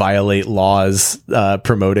violate laws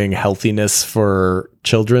promoting healthiness for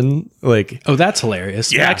children. Like, oh, that's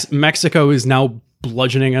hilarious. Yeah. Mexico is now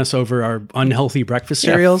bludgeoning us over our unhealthy breakfast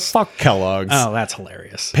cereals. Fuck Kellogg's. Oh, that's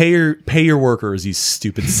hilarious. Pay your workers, you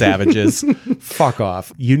stupid savages. Fuck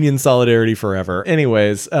off. Union solidarity forever.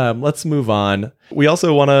 Anyways, let's move on. We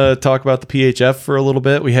also want to talk about the PHF for a little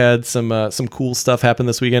bit. We had some cool stuff happen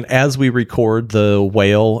this weekend. As we record, the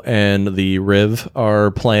Whale and the Riv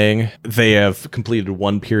are playing. They have completed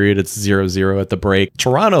one period. It's 0-0 at the break.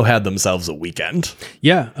 Toronto had themselves a weekend.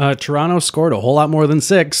 Yeah, Toronto scored a whole lot more than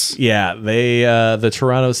 6. Yeah, the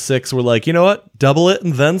Toronto 6 were like, you know what? Double it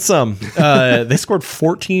and then some. They scored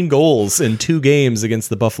 14 goals in 2 games against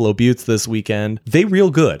the Buffalo Buttes this weekend. They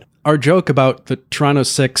real good. Our joke about the Toronto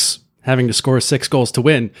 6 having to score 6 goals to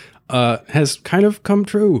win has kind of come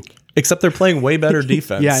true. except they're playing way better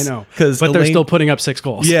defense. Yeah, I know. But they're still putting up 6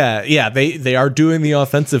 goals. Yeah, they are doing the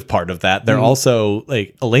offensive part of that. They're also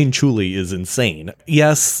like Elaine Chuli is insane.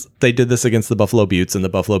 Yes, they did this against the Buffalo Buttes, and the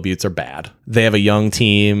Buffalo Buttes are bad. They have a young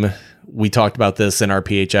team. We talked about this in our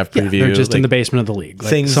PHF preview. They're just in the basement of the league.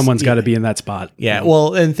 Someone's got to be in that spot. Yeah,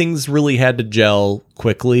 well, and things really had to gel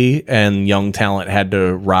quickly, and young talent had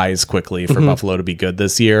to rise quickly for Buffalo to be good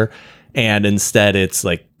this year. And instead, it's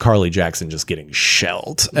like Carly Jackson just getting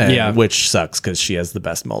shelled, which sucks because she has the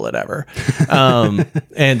best mullet ever,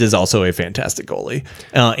 and is also a fantastic goalie,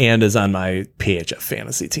 and is on my PHF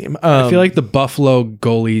fantasy team. I feel like the Buffalo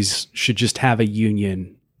goalies should just have a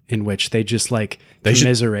union in which they just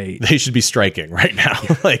commiserate. They should be striking right now.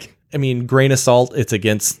 Grain of salt, it's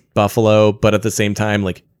against Buffalo, but at the same time,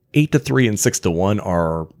 8-3 and 6-1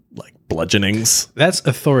 are bludgeonings. That's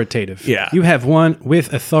authoritative. Yeah. You have won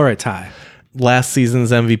with authority. Last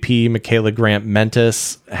season's MVP, Michaela Grant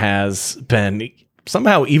Mentis, has been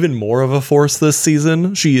somehow even more of a force this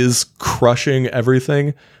season. She is crushing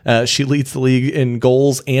everything. She leads the league in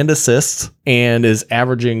goals and assists and is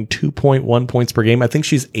averaging 2.1 points per game. I think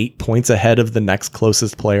she's 8 points ahead of the next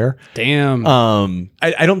closest player. Damn.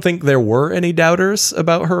 I don't think there were any doubters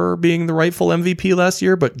about her being the rightful MVP last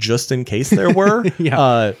year, but just in case there were,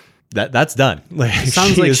 that's done.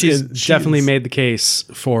 Sounds like she's definitely made the case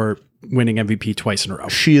for winning MVP twice in a row.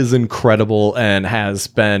 She is incredible and has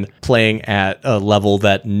been playing at a level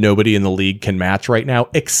that nobody in the league can match right now,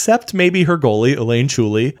 except maybe her goalie, Elaine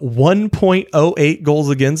Chuli. 1.08 goals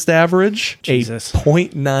against average, Jesus. a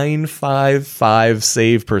 .955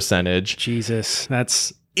 save percentage. Jesus,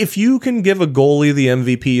 that's... If you can give a goalie the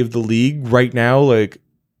MVP of the league right now,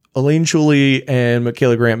 Elaine Chuli and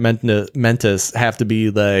Michaela Grant Mentis have to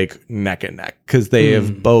be neck and neck because they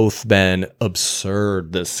have both been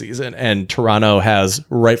absurd this season. And Toronto has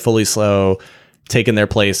rightfully so taken their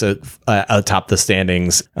place atop the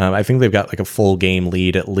standings. I think they've got a full game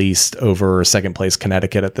lead at least over second place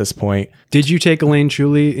Connecticut at this point. Did you take Elaine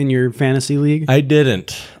Chuli in your fantasy league? I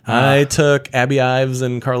didn't. I took Abby Ives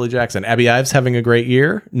and Carly Jackson. Abby Ives having a great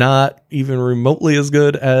year, not even remotely as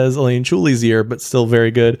good as Elaine Chuli's year, but still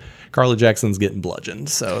very good. Carly Jackson's getting bludgeoned,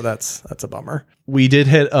 so that's a bummer. We did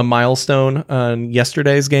hit a milestone on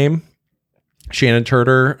yesterday's game. Shannon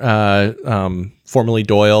Turner, formerly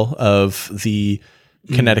Doyle of the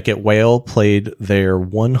Connecticut Whale, played their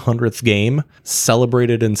 100th game,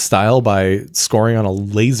 celebrated in style by scoring on a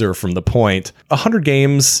laser from the point. 100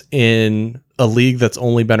 games in a league that's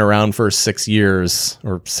only been around for 6 years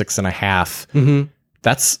or 6.5.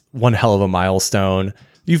 That's one hell of a milestone.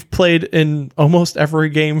 You've played in almost every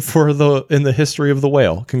game in the history of the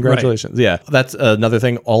Whale. Congratulations. Right. Yeah. That's another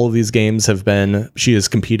thing. All of these games she has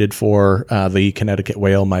competed for the Connecticut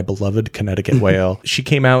Whale, my beloved Connecticut Whale. She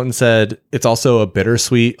came out and said it's also a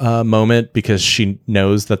bittersweet moment because she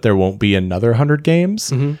knows that there won't be another 100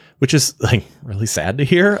 games, which is really sad to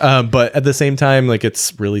hear. But at the same time,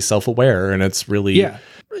 it's really self-aware and it's really,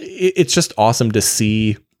 it's just awesome to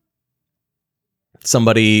see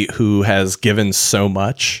somebody who has given so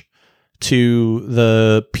much to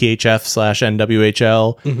the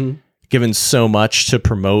PHF/NWHL, given so much to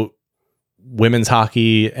promote women's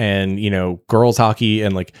hockey and, girls hockey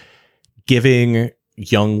and giving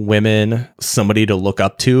young women somebody to look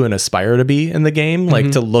up to and aspire to be in the game.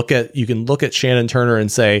 You can look at Shannon Turner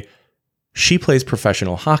and say, she plays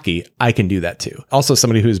professional hockey. I can do that too. Also,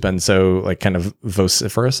 somebody who's been so kind of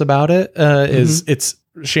vociferous about it is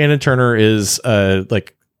Shannon Turner is a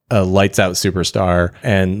lights out superstar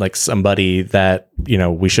and somebody that,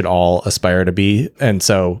 we should all aspire to be. And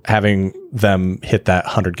so having them hit that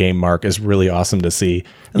 100 game mark is really awesome to see.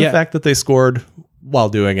 And the fact that they scored while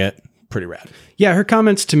doing it, pretty rad. Yeah. Her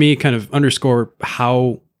comments to me kind of underscore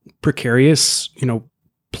how precarious,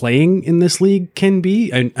 playing in this league can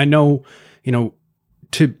be. I know,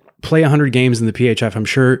 to play 100 games in the PHF, I'm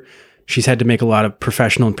sure she's had to make a lot of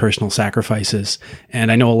professional and personal sacrifices.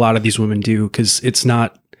 And I know a lot of these women do because it's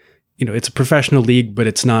not, it's a professional league, but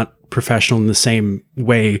it's not professional in the same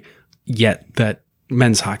way yet that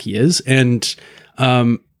men's hockey is. And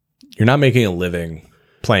you're not making a living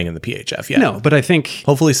playing in the PHF yet. No, but I think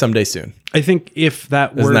hopefully someday soon. I think if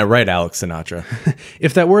that were... Isn't that right, Alex Sinatra?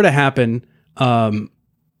 If that were to happen,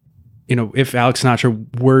 if Alex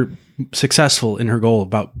Sinatra were successful in her goal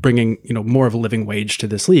about bringing, more of a living wage to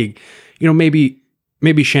this league, maybe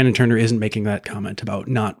Shannon Turner isn't making that comment about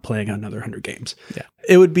not playing another 100 games. Yeah.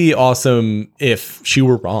 It would be awesome if she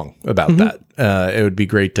were wrong about that. It would be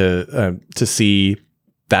great to see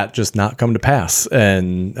that just not come to pass.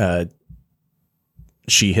 And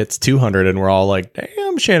she hits 200 and we're all like,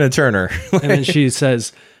 damn, Shannon Turner. And then she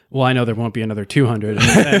says, well, I know there won't be another 200.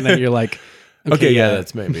 And then you're like, okay, yeah,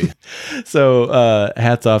 that's maybe. So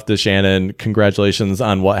hats off to Shannon. Congratulations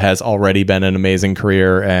on what has already been an amazing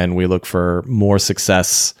career. And we look for more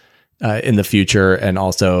success in the future. And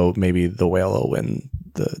also maybe the Whale will win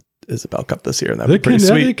the Isabel Cup this year. And that'd be pretty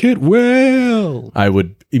Connecticut sweet. Whale. I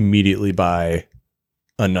would immediately buy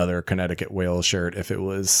another Connecticut Whale shirt if it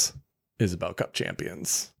was Isabel Cup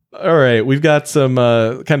champions. All right, we've got some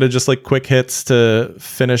kind of just like quick hits to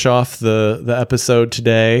finish off the episode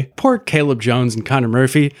today. Poor Caleb Jones and Connor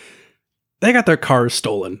Murphy. They got their cars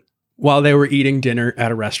stolen while they were eating dinner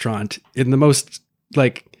at a restaurant in the most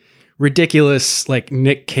like ridiculous, like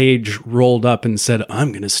Nick Cage rolled up and said,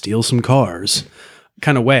 "I'm going to steal some cars"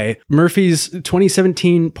 kind of way. Murphy's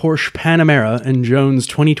 2017 Porsche Panamera and Jones'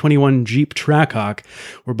 2021 Jeep Trackhawk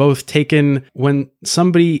were both taken when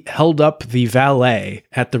somebody held up the valet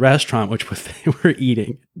at the restaurant, which they were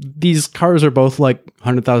eating. These cars are both like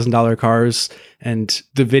 $100,000 cars, and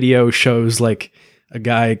the video shows like a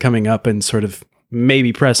guy coming up and sort of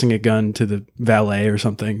maybe pressing a gun to the valet or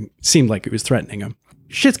something. Seemed like it was threatening him.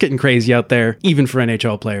 Shit's getting crazy out there, even for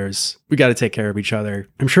NHL players. We got to take care of each other.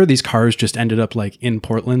 I'm sure these cars just ended up like in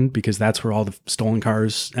Portland because that's where all the stolen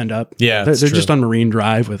cars end up. Yeah, they're just on Marine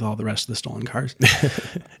Drive with all the rest of the stolen cars.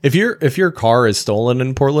 If your car is stolen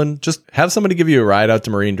in Portland, just have somebody give you a ride out to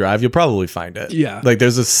Marine Drive. You'll probably find it. Yeah. Like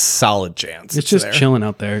there's a solid chance. It's just there. chilling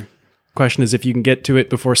out there. Question is if you can get to it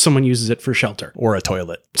before someone uses it for shelter. Or a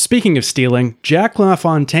toilet. Speaking of stealing, Jack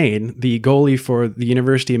LaFontaine, the goalie for the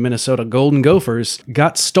University of Minnesota Golden Gophers,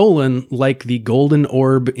 got stolen like the golden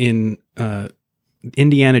orb in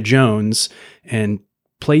Indiana Jones and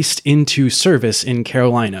placed into service in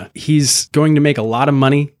Carolina. He's going to make a lot of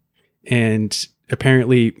money and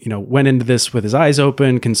apparently, went into this with his eyes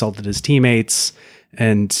open, consulted his teammates,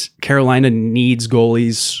 and Carolina needs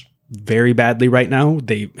goalies very badly right now.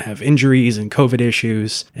 They have injuries and COVID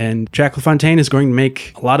issues, and Jack LaFontaine is going to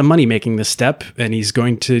make a lot of money making this step, and he's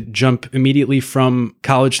going to jump immediately from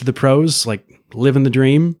college to the pros, like living the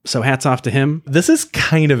dream. So hats off to him. This is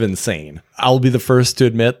kind of insane. I'll be the first to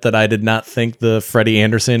admit that I did not think the Freddie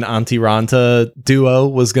Anderson Antti Ranta duo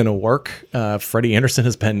was going to work. Freddie Anderson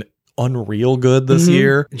has been unreal good this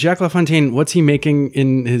year. Jack LaFontaine, what's he making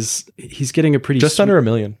in he's getting a pretty under $1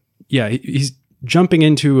 million. Yeah, he's jumping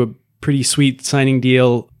into a pretty sweet signing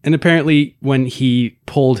deal. And apparently when he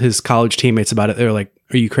pulled his college teammates about it, they were like,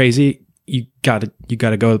 "Are you crazy? You gotta go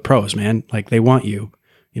to the pros, man. Like they want you.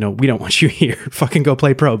 We don't want you here. Fucking go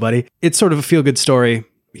play pro, buddy." It's sort of a feel good story.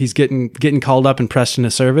 He's getting called up and pressed into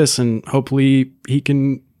service, and hopefully he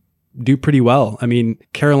can do pretty well. I mean,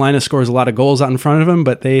 Carolina scores a lot of goals out in front of him,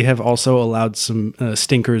 but they have also allowed some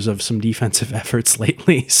stinkers of some defensive efforts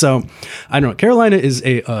lately. So I don't know. Carolina is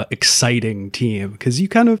a exciting team because you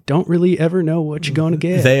kind of don't really ever know what you're going to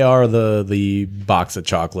get. They are the box of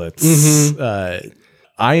chocolates. I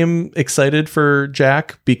am excited for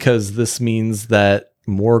Jack because this means that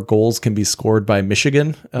more goals can be scored by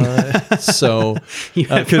Michigan. So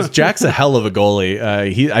because Jack's a hell of a goalie.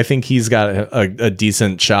 I think he's got a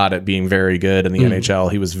decent shot at being very good in the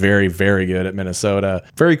NHL. He was very, very good at Minnesota.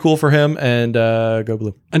 Very cool for him, and go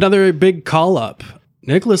Blue. Another big call up.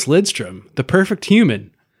 Nicholas Lidstrom, the perfect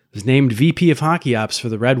human, was named VP of Hockey Ops for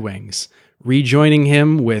the Red Wings, rejoining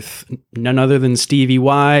him with none other than Stevie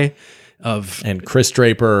Y, and Chris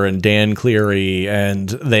Draper and Dan Cleary, and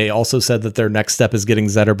they also said that their next step is getting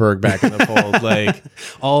Zetterberg back in the fold. Like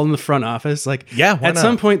all in the front office. Like yeah, at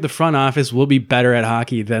some point the front office will be better at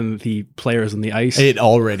hockey than the players on the ice. It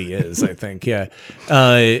already is, I think. Yeah,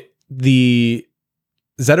 the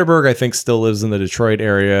Zetterberg, I think, still lives in the Detroit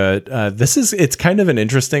area. It's kind of an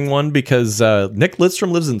interesting one because Nick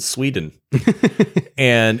Lidstrom lives in Sweden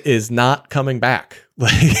and is not coming back.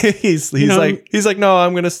 Like he's like, no,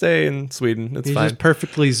 I'm gonna stay in Sweden. It's fine. Just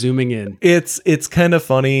perfectly zooming in. It's kind of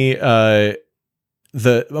funny. My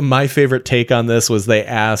favorite take on this was they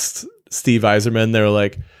asked Steve Yzerman. They're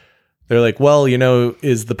like, well,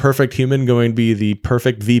 is the perfect human going to be the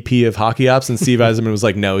perfect VP of Hockey Ops? And Steve Yzerman was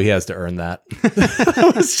like, no, he has to earn that.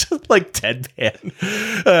 It was just like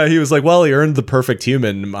deadpan. He was like, well, he earned the perfect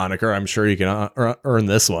human moniker. I'm sure he can earn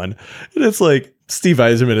this one. And it's like, Steve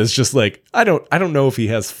Yzerman is just like, I don't know if he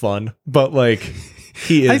has fun, but like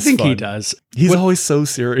he is. I think fun. he does. He's always so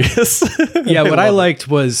serious. Yeah, what I liked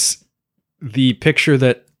was the picture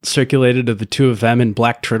that circulated of the two of them in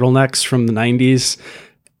black turtlenecks from the 90s.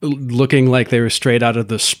 Looking like they were straight out of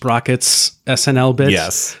the Sprockets SNL bit.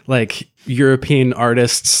 Yes. Like European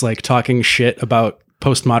artists like talking shit about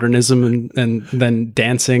postmodernism and then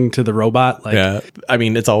dancing to the robot. Like, yeah. I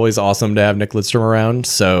mean, it's always awesome to have Nick Lidstrom around.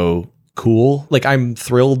 So cool. Like, I'm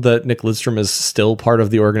thrilled that Nick Lidstrom is still part of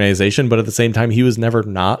the organization, but at the same time, he was never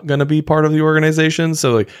not going to be part of the organization.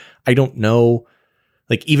 So, like, I don't know.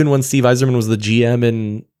 Like, even when Steve Yzerman was the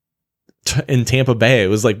GM in Tampa Bay, it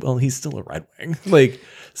was like, well, he's still a Red Wing. Like,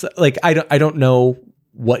 so, like, I don't know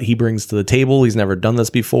what he brings to the table. He's never done this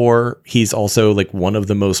before. He's also like one of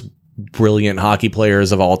the most brilliant hockey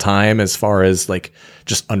players of all time, as far as like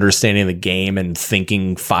just understanding the game and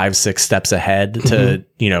thinking 5-6 steps ahead to,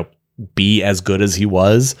 you know, be as good as he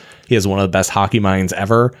was. He has one of the best hockey minds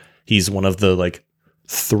ever. He's one of the like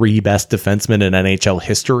 3 best defensemen in NHL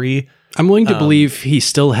history. I'm willing to believe he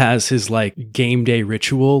still has his like game day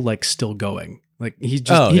ritual like still going. Like he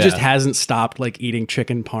just hasn't stopped like eating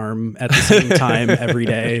chicken parm at the same time every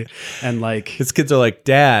day. And like his kids are like,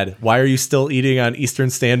 Dad, why are you still eating on Eastern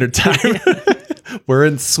Standard Time? We're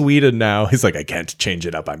in Sweden now. He's like, I can't change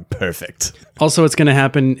it up. I'm perfect. Also, what's going to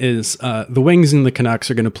happen is the Wings and the Canucks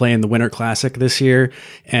are going to play in the Winter Classic this year.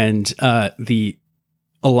 And the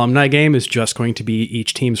alumni game is just going to be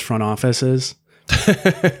each team's front offices. So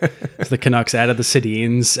the Canucks added the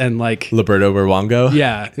Sedins and like Liberto Berwango.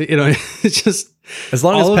 Yeah. You know, it's just as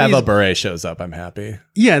long as Pavel Bure shows up, I'm happy.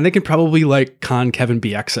 Yeah. And they can probably like con Kevin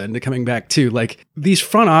Bieksa into coming back too. Like these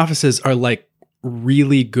front offices are like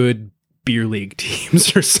really good beer league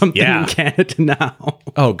teams or something in Canada now.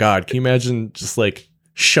 Oh God. Can you imagine just like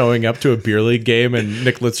showing up to a beer league game and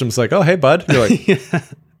Nick Lidstrom's like, oh, hey bud. You're like,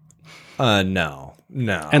 no.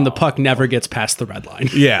 And the puck never gets past the red line.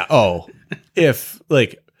 Yeah. Oh, if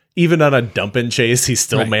like even on a dump and chase, he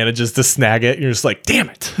still manages to snag it. You're just like, damn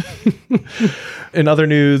it. In other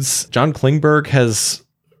news, John Klingberg has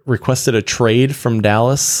requested a trade from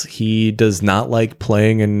Dallas. He does not like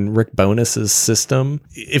playing in Rick Bowness's system.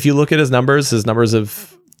 If you look at his numbers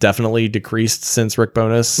have definitely decreased since Rick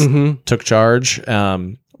Bowness took charge.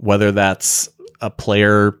 Whether that's a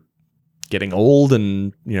player getting old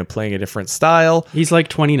and, you know, playing a different style. He's like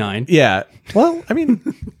 29. Yeah. Well, I mean,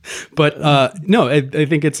 but no, I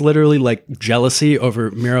think it's literally like jealousy over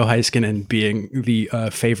Miro Heiskanen being the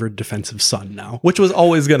favored defensive son now, which was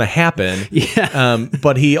always going to happen. Yeah.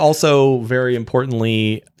 But he also, very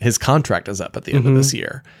importantly, his contract is up at the end of this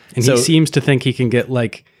year. And he seems to think he can get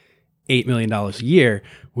like $8 million a year,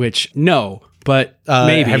 which but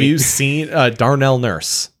maybe. Have you seen Darnell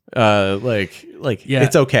Nurse?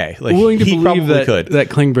 It's okay. Like, willing to he believe probably could. that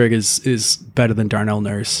Klingberg is better than Darnell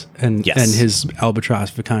Nurse and his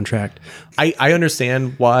albatross of a contract. I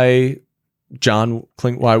understand why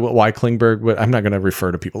why Klingberg would. I'm not going to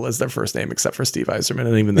refer to people as their first name except for Steve Yzerman,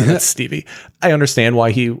 and even then that's Stevie. I understand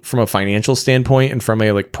why he, from a financial standpoint and from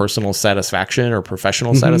a like personal satisfaction or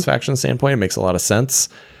professional satisfaction standpoint, it makes a lot of sense.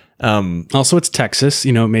 Also, it's Texas.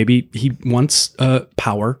 You know, maybe he wants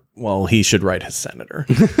power. Well, he should write his senator.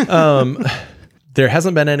 There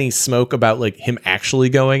hasn't been any smoke about like him actually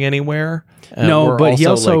going anywhere. No, but he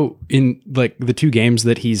also in like the 2 games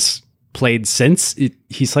that he's played since,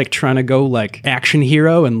 he's like trying to go like action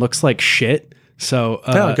hero and looks like shit. So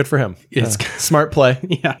good for him. It's smart play.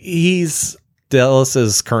 Yeah, Dallas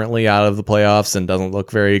is currently out of the playoffs and doesn't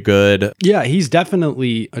look very good. Yeah, he's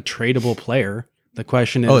definitely a tradable player. The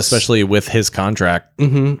question is, especially with his contract,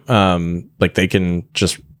 like they can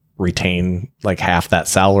just retain like half that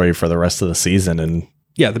salary for the rest of the season. And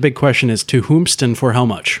the big question is to whomst and for how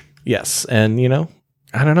much? Yes. And, you know,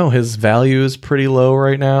 I don't know. His value is pretty low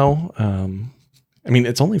right now. I mean,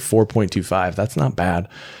 it's only 4.25. That's not bad.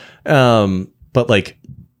 But like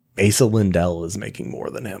Asa Lindell is making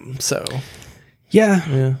more than him. So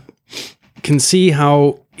yeah. Can see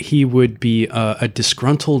how he would be a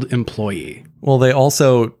disgruntled employee. Well,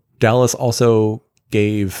 Dallas also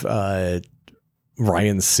gave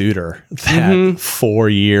Ryan Suter that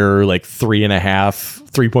 4-year, like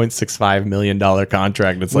 $3.65 million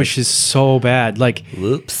contract. It's which is so bad. Like,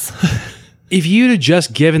 whoops. If you'd have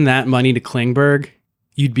just given that money to Klingberg,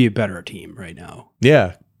 you'd be a better team right now.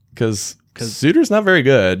 Yeah, because Suter's not very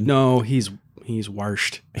good. No, he's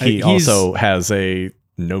washed. He also has a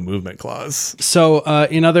no movement clause. So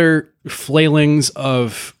in other flailings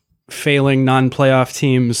of failing non-playoff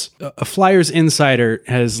teams, a Flyers insider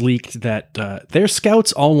has leaked that their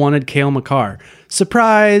scouts all wanted Cale Makar.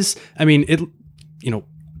 Surprise! I mean,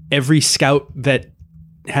 every scout that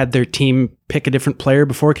had their team pick a different player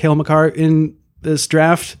before Cale Makar in this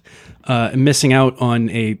draft, missing out on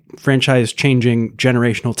a franchise-changing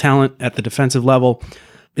generational talent at the defensive level,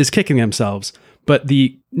 is kicking themselves. But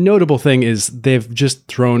the notable thing is they've just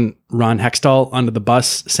thrown Ron Hextall onto the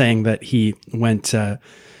bus, saying that he went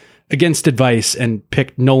against advice and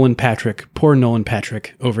picked poor Nolan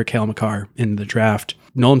Patrick, over Cale Makar in the draft.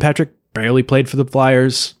 Nolan Patrick barely played for the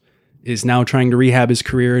Flyers, is now trying to rehab his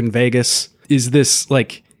career in Vegas. Is this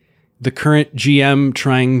like the current GM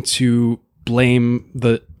trying to blame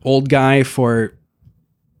the old guy for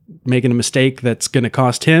making a mistake that's going to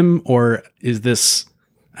cost him? Or is this,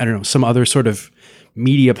 I don't know, some other sort of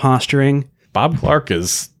media posturing? Bob Clark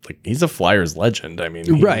is like, he's a Flyers legend. I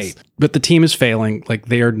mean, Right. But the team is failing. Like,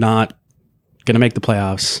 they are not going to make the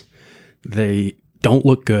playoffs. They don't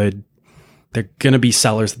look good. They're going to be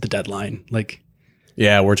sellers at the deadline. Like,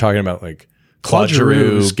 yeah, we're talking about like Claude Giroux's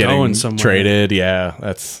Giroux getting going somewhere. traded. Yeah,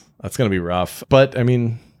 that's going to be rough. But I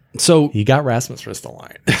mean, so he got Rasmus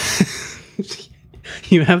Ristolainen.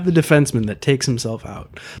 you have the defenseman that takes himself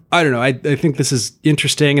out. I don't know. I think this is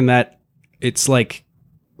interesting in that it's like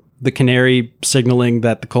the canary signaling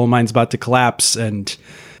that the coal mine's about to collapse and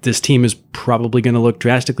this team is probably going to look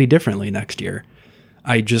drastically differently next year.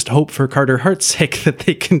 I just hope for Carter Hart's sake that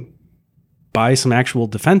they can buy some actual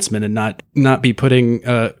defensemen and not be putting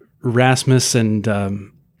Rasmus and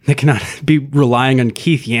they cannot be relying on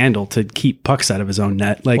Keith Yandel to keep pucks out of his own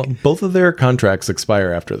net. Like, Well, both of their contracts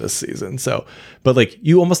expire after this season. So, but like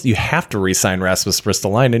you have to re-sign Rasmus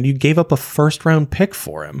Ristolainen, and you gave up a first-round pick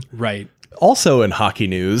for him. right. Also in hockey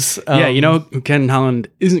news, Yeah, you know who Ken Holland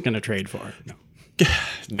isn't going to trade for?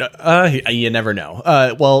 No. you never know.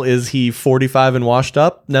 Well, is he 45 and washed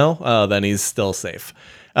up? No, then he's still safe.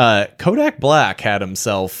 Kodak Black had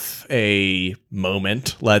himself a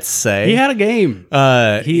moment, let's say. He had a game.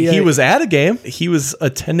 He was at a game. He was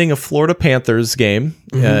attending a Florida Panthers game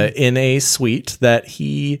in a suite that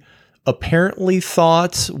he apparently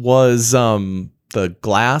thought was the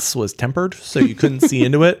glass was tempered, so you couldn't see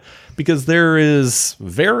into it, because there is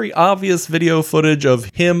very obvious video footage of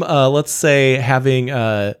him, let's say, having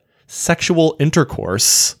sexual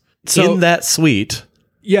intercourse in that suite.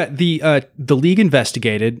 Yeah, the league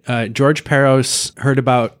investigated. George Peros heard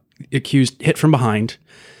about accused hit from behind,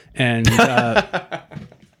 and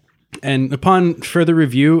and upon further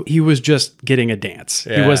review, he was just getting a dance.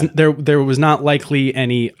 Yeah. He wasn't there. There was not likely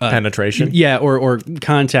any Penetration. Yeah, or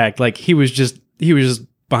contact. Like he was just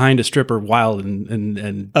behind a stripper, wild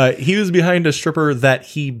and He was behind a stripper that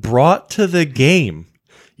he brought to the game.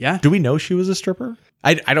 yeah. Do we know she was a stripper?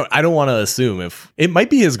 I don't want to assume. If it might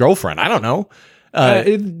be his girlfriend. I don't know.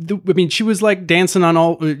 I mean, she was like dancing on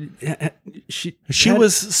all. She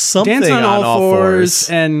was something dancing on all fours.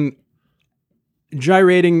 and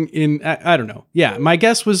gyrating in. I don't know. Yeah, my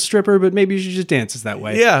guess was stripper, but maybe she just dances that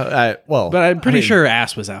way. Yeah. Well, But I'm pretty sure her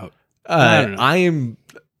ass was out. I don't know.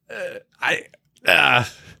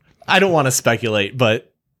 I don't want to speculate,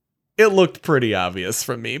 but it looked pretty obvious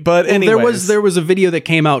from me. But anyways, there was a video that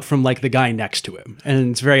came out from like the guy next to him,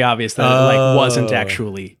 and it's very obvious that it like wasn't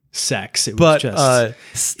actually sex. It was just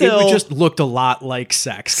still it just looked a lot like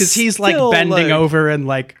sex because he's like Still, bending like- over and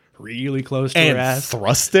like really close to her and ass.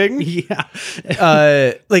 thrusting. Yeah.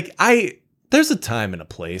 There's a time and a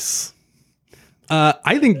place.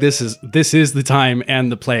 I think this is the time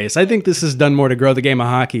and the place. I think this has done more to grow the game of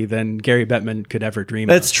hockey than Gary Bettman could ever dream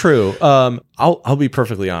That's of. true. I'll be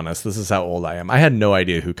perfectly honest. This is how old I am. I had no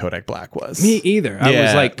idea who Kodak Black was. Me either. I Yeah,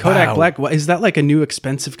 was like, Kodak wow. Black, is that like a new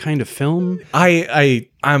expensive kind of film?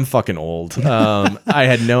 I'm fucking old. I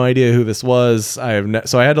had no idea who this was.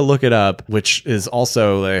 So I had to look it up, which is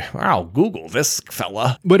also like, wow, Google this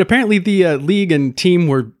fella. But apparently the league and team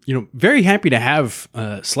were, very happy to have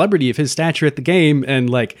a celebrity of his stature at the game and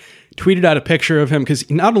like tweeted out a picture of him because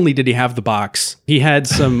not only did he have the box, he had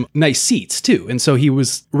some nice seats too. And so he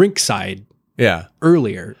was rinkside Yeah.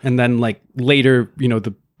 earlier. And then like later,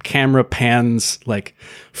 the camera pans like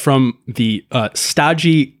from the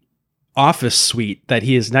stodgy office suite that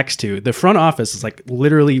he is next to. The front office is like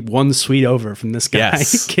literally one suite over from this guy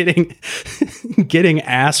Yes. getting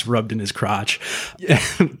ass rubbed in his crotch.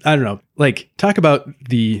 I don't know. Like, talk about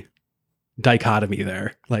the dichotomy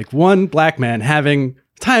there. Like one black man having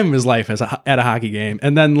time of his life at a hockey game,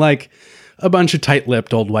 and then like a bunch of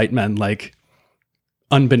tight-lipped old white men, like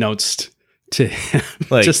unbeknownst to him,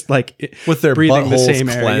 Like, just like with their breathing the buttholes same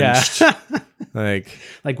air. clenched. Yeah.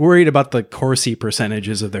 like worried about the Corsi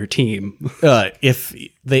percentages of their team. if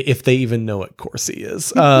they even know what Corsi is.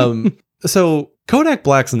 So Kodak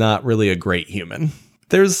Black's not really a great human.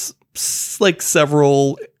 There's like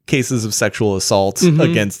several cases of sexual assault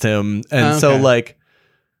against him, and so Okay. like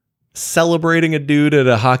celebrating a dude at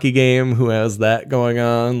a hockey game who has that going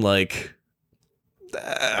on, like.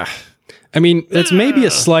 I mean, it's maybe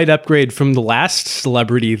a slight upgrade from the last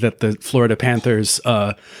celebrity that the Florida Panthers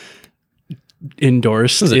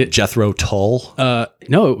endorsed. Was it Jethro Tull?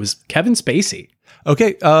 No, it was Kevin Spacey.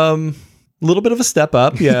 Okay, a little bit of a step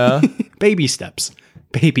up, yeah. Baby steps.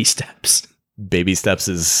 Baby steps. Baby steps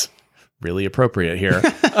is really appropriate here.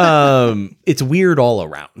 It's weird all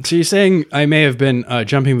around. So you're saying I may have been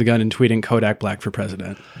jumping the gun and tweeting Kodak Black for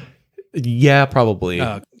president? Yeah, probably.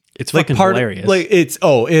 It's fucking hilarious. It's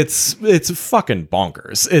fucking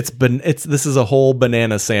bonkers. This is a whole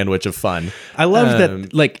banana sandwich of fun. I love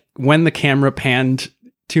that, like, when the camera panned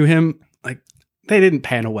to him, like, they didn't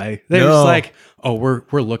pan away. They were just like, oh,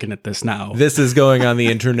 we're looking at this now. This is going on the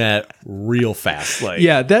internet real fast. Like,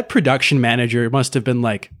 yeah, that production manager must have been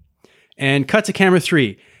like, and cut to camera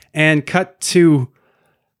 3, and cut to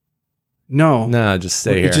no, just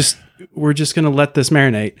stay here. We're just gonna let this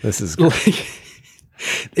marinate. This is great. Like,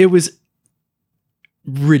 it was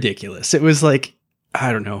ridiculous. It was like,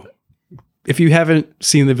 I don't know. If you haven't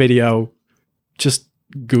seen the video, just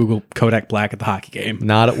Google Kodak Black at the hockey game.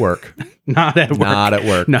 Not at work. Not at work. Not at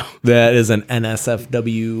work. No. That is an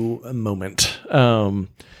NSFW moment.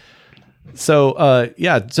 So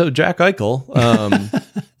Jack Eichel,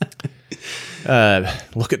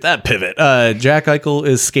 look at that pivot. Jack Eichel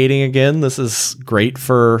is skating again. This is great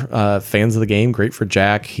for fans of the game. Great for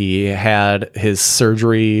Jack. He had his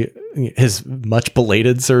surgery, his much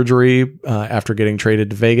belated surgery after getting traded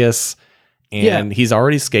to Vegas. And he's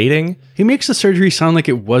already skating. He makes the surgery sound like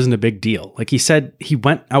it wasn't a big deal. Like, he said he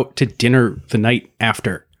went out to dinner the night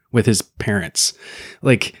after with his parents.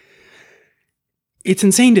 Like, it's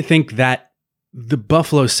insane to think that the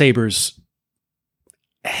Buffalo Sabres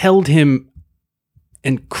held him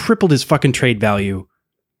and crippled his fucking trade value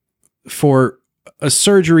for a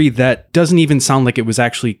surgery that doesn't even sound like it was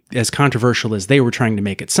actually as controversial as they were trying to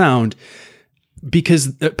make it sound,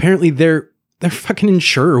 because apparently their fucking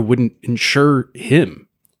insurer wouldn't insure him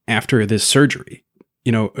after this surgery.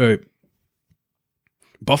 You know,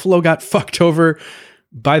 Buffalo got fucked over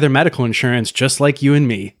by their medical insurance, just like you and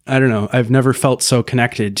me. I don't know. I've never felt so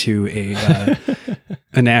connected to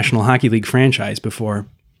a National Hockey League franchise before.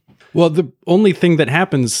 Well, the only thing that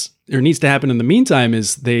happens or needs to happen in the meantime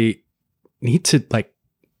is they need to, like,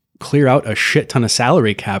 clear out a shit ton of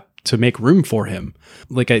salary cap to make room for him.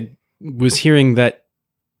 Like, I was hearing that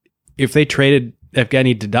if they traded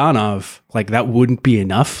Evgeny Dadonov, like, that wouldn't be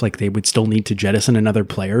enough. Like, they would still need to jettison another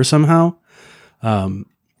player somehow.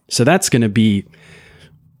 So that's going to be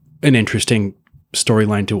an interesting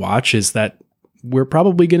storyline to watch, is that we're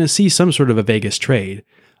probably going to see some sort of a Vegas trade.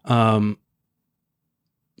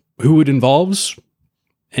 Who it involves,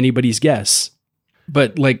 anybody's guess.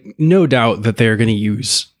 But, like, no doubt that they're going to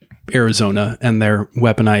use Arizona and their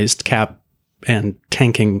weaponized cap and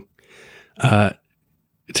tanking to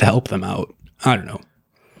help them out. I don't know.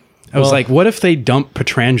 I was like, what if they dump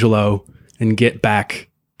Pietrangelo and get back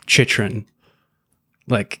Chychrun,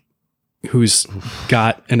 like, who's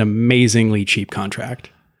got an amazingly cheap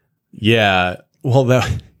contract? Yeah. Well,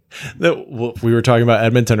 we were talking about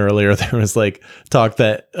Edmonton earlier. There was, like, talk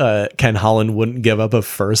that Ken Holland wouldn't give up a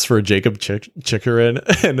first for Jacob Chychrun.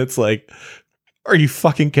 And it's like, are you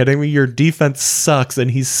fucking kidding me? Your defense sucks and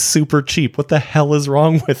he's super cheap. What the hell is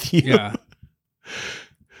wrong with you? Yeah.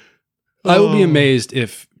 I will be amazed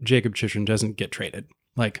if Jacob Chychrun doesn't get traded.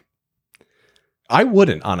 Like, I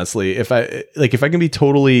wouldn't, honestly. If I can be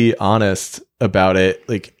totally honest about it,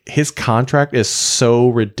 like, his contract is so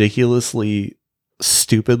ridiculously,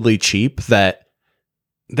 stupidly cheap that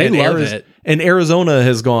they love it. And Arizona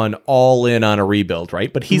has gone all in on a rebuild,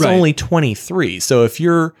 right? But he's only 23. So if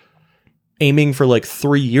you're aiming for, like,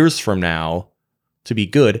 3 years from now to be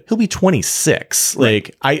good, he'll be 26.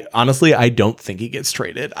 Right. Like, I don't think he gets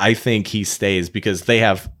traded. I think he stays because they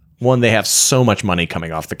have so much money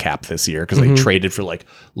coming off the cap this year because they traded for, like,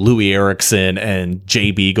 Louis Eriksson and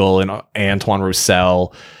Jay Beagle and Antoine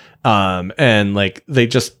Roussel. And, like, they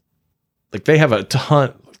just, like, they have a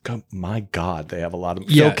ton. Oh my God, they have a lot of.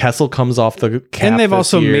 Yeah. Phil Kessel comes off the cap, and they've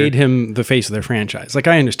also made him the face of their franchise. Like,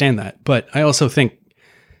 I understand that, but I also think,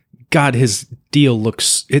 God, his deal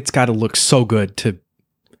it's got to look so good to,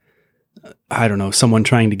 I don't know, someone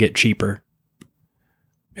trying to get cheaper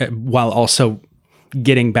while also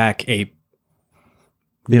getting back a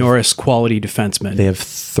Norris quality defenseman. They have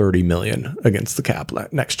 $30 million against the cap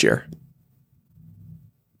next year.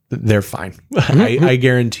 They're fine. I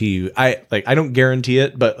guarantee you. I don't guarantee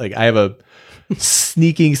it, but, like, I have a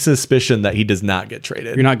sneaking suspicion that he does not get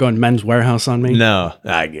traded. You're not going Men's Warehouse on me? No,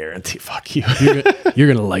 I guarantee. Fuck you. You're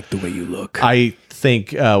going to like the way you look. I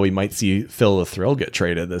think we might see Phil the Thrill get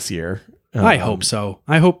traded this year. I hope so.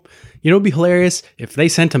 I hope, it'd be hilarious if they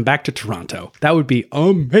sent him back to Toronto. That would be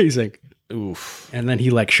amazing. Oof. And then he,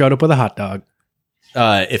 like, showed up with a hot dog.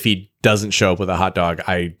 If he doesn't show up with a hot dog,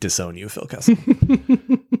 I disown you, Phil Kessel.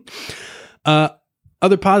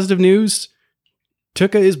 Other positive news,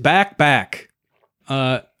 Tuukka is back.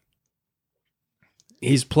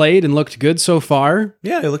 He's played and looked good so far.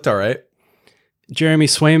 Yeah, he looked all right. Jeremy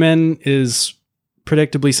Swayman is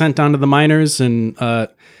predictably sent down to the minors and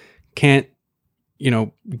can't,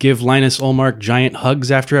 give Linus Ullmark giant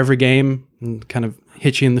hugs after every game and kind of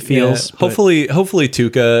hit you in the feels. Yeah. Hopefully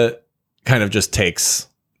Tuukka kind of just takes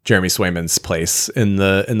Jeremy Swayman's place in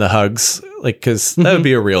the hugs, like, because that would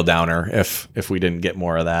be a real downer if we didn't get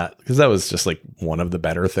more of that, because that was just like one of the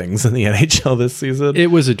better things in the NHL this season.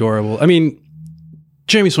 It was adorable. I mean,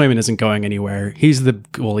 Jeremy Swayman isn't going anywhere. He's the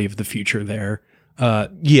goalie of the future there.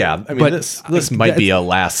 Yeah, I mean, but this might be a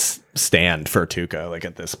last stand for Tuukka, like,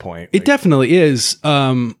 at this point. It definitely is.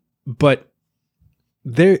 But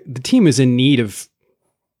the team is in need of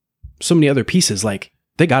so many other pieces. Like,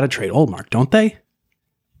 they got to trade Ullmark, don't they?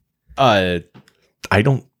 I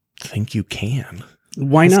don't think you can.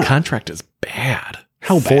 Why not? His contract is bad.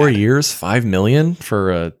 How bad? 4 years, $5 million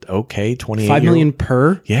for a okay 28. $5 million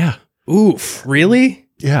per? Yeah. Oof. Really?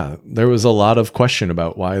 Yeah. There was a lot of question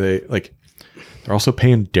about why they're also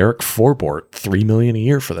paying Derek Forbort $3 million a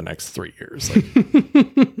year for the next 3 years.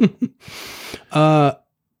 I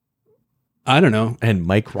don't know. And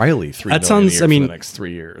Mike Riley $3 million a year for the next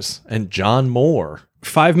 3 years. And John Moore.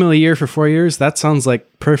 $5 million a year for 4 years? That sounds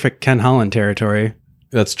like perfect Ken Holland territory.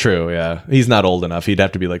 That's true, yeah. He's not old enough. He'd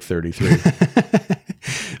have to be like 33.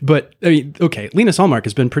 But, I mean, okay, Linus Ullmark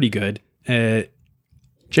has been pretty good. You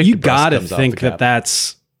got to think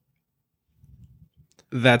that's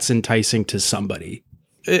enticing to somebody.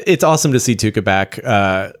 It's awesome to see Tuukka back.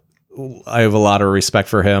 I have a lot of respect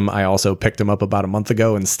for him. I also picked him up about a month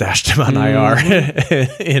ago and stashed him on IR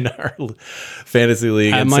in our fantasy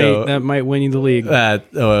league. That might win you the league. That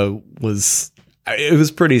it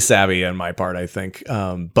was pretty savvy on my part, I think.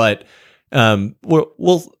 But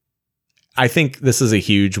I think this is a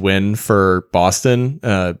huge win for Boston.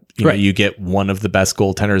 You get one of the best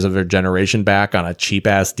goaltenders of their generation back on a cheap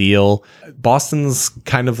ass deal. Boston's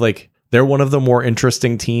kind of like, they're one of the more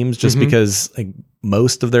interesting teams just because like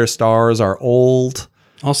most of their stars are old.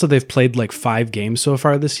 Also, they've played like 5 games so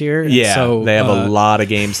far this year. Yeah, so they have a lot of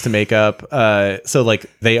games to make up. So like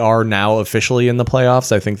they are now officially in the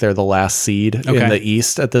playoffs. I think they're the last seed in the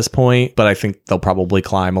East at this point, but I think they'll probably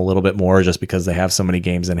climb a little bit more just because they have so many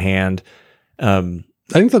games in hand. I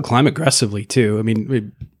think they'll climb aggressively too. I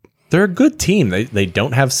mean, they're a good team. They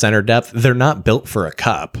don't have center depth. They're not built for a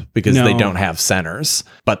cup because they don't have centers,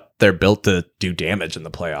 but they're built to do damage in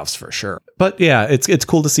the playoffs for sure. But yeah, it's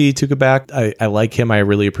cool to see Tuukka back. I like him. I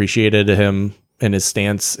really appreciated him and his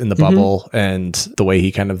stance in the bubble and the way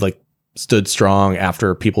he kind of like stood strong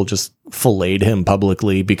after people just filleted him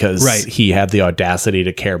publicly because he had the audacity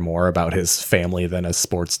to care more about his family than a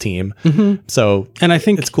sports team. So, and I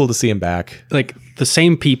think it's cool to see him back. Like the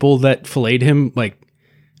same people that filleted him, like,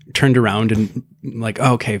 turned around and like,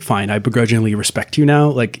 oh, okay, fine, I begrudgingly respect you now.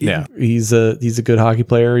 Like, yeah, he's a good hockey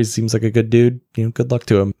player. He seems like a good dude. Good luck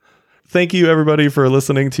to him. Thank you, everybody, for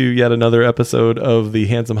listening to yet another episode of the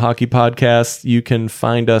Handsome Hockey Podcast. You can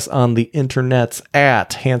find us on the internets at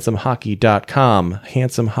handsomehockey.com,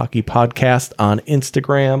 Handsome Hockey Podcast on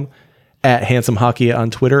Instagram, at Handsome Hockey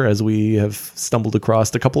on Twitter, as we have stumbled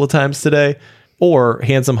across a couple of times today, or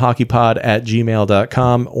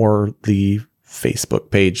handsomehockeypod@gmail.com, or the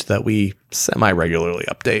Facebook page that we semi-regularly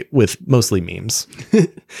update with mostly memes and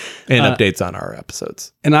updates on our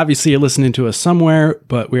episodes. And obviously you're listening to us somewhere,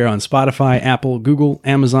 but we're on Spotify, Apple, Google,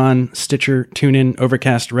 Amazon, Stitcher, TuneIn,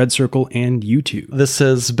 Overcast, Red Circle, and YouTube. This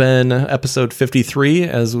has been episode 53.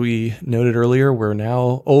 As we noted earlier, we're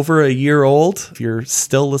now over a year old. If you're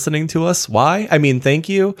still listening to us, why? I mean, thank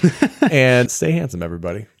you. And stay handsome,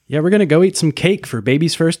 everybody. Yeah, we're going to go eat some cake for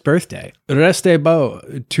baby's first birthday. Restez beau,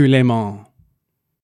 tout le monde.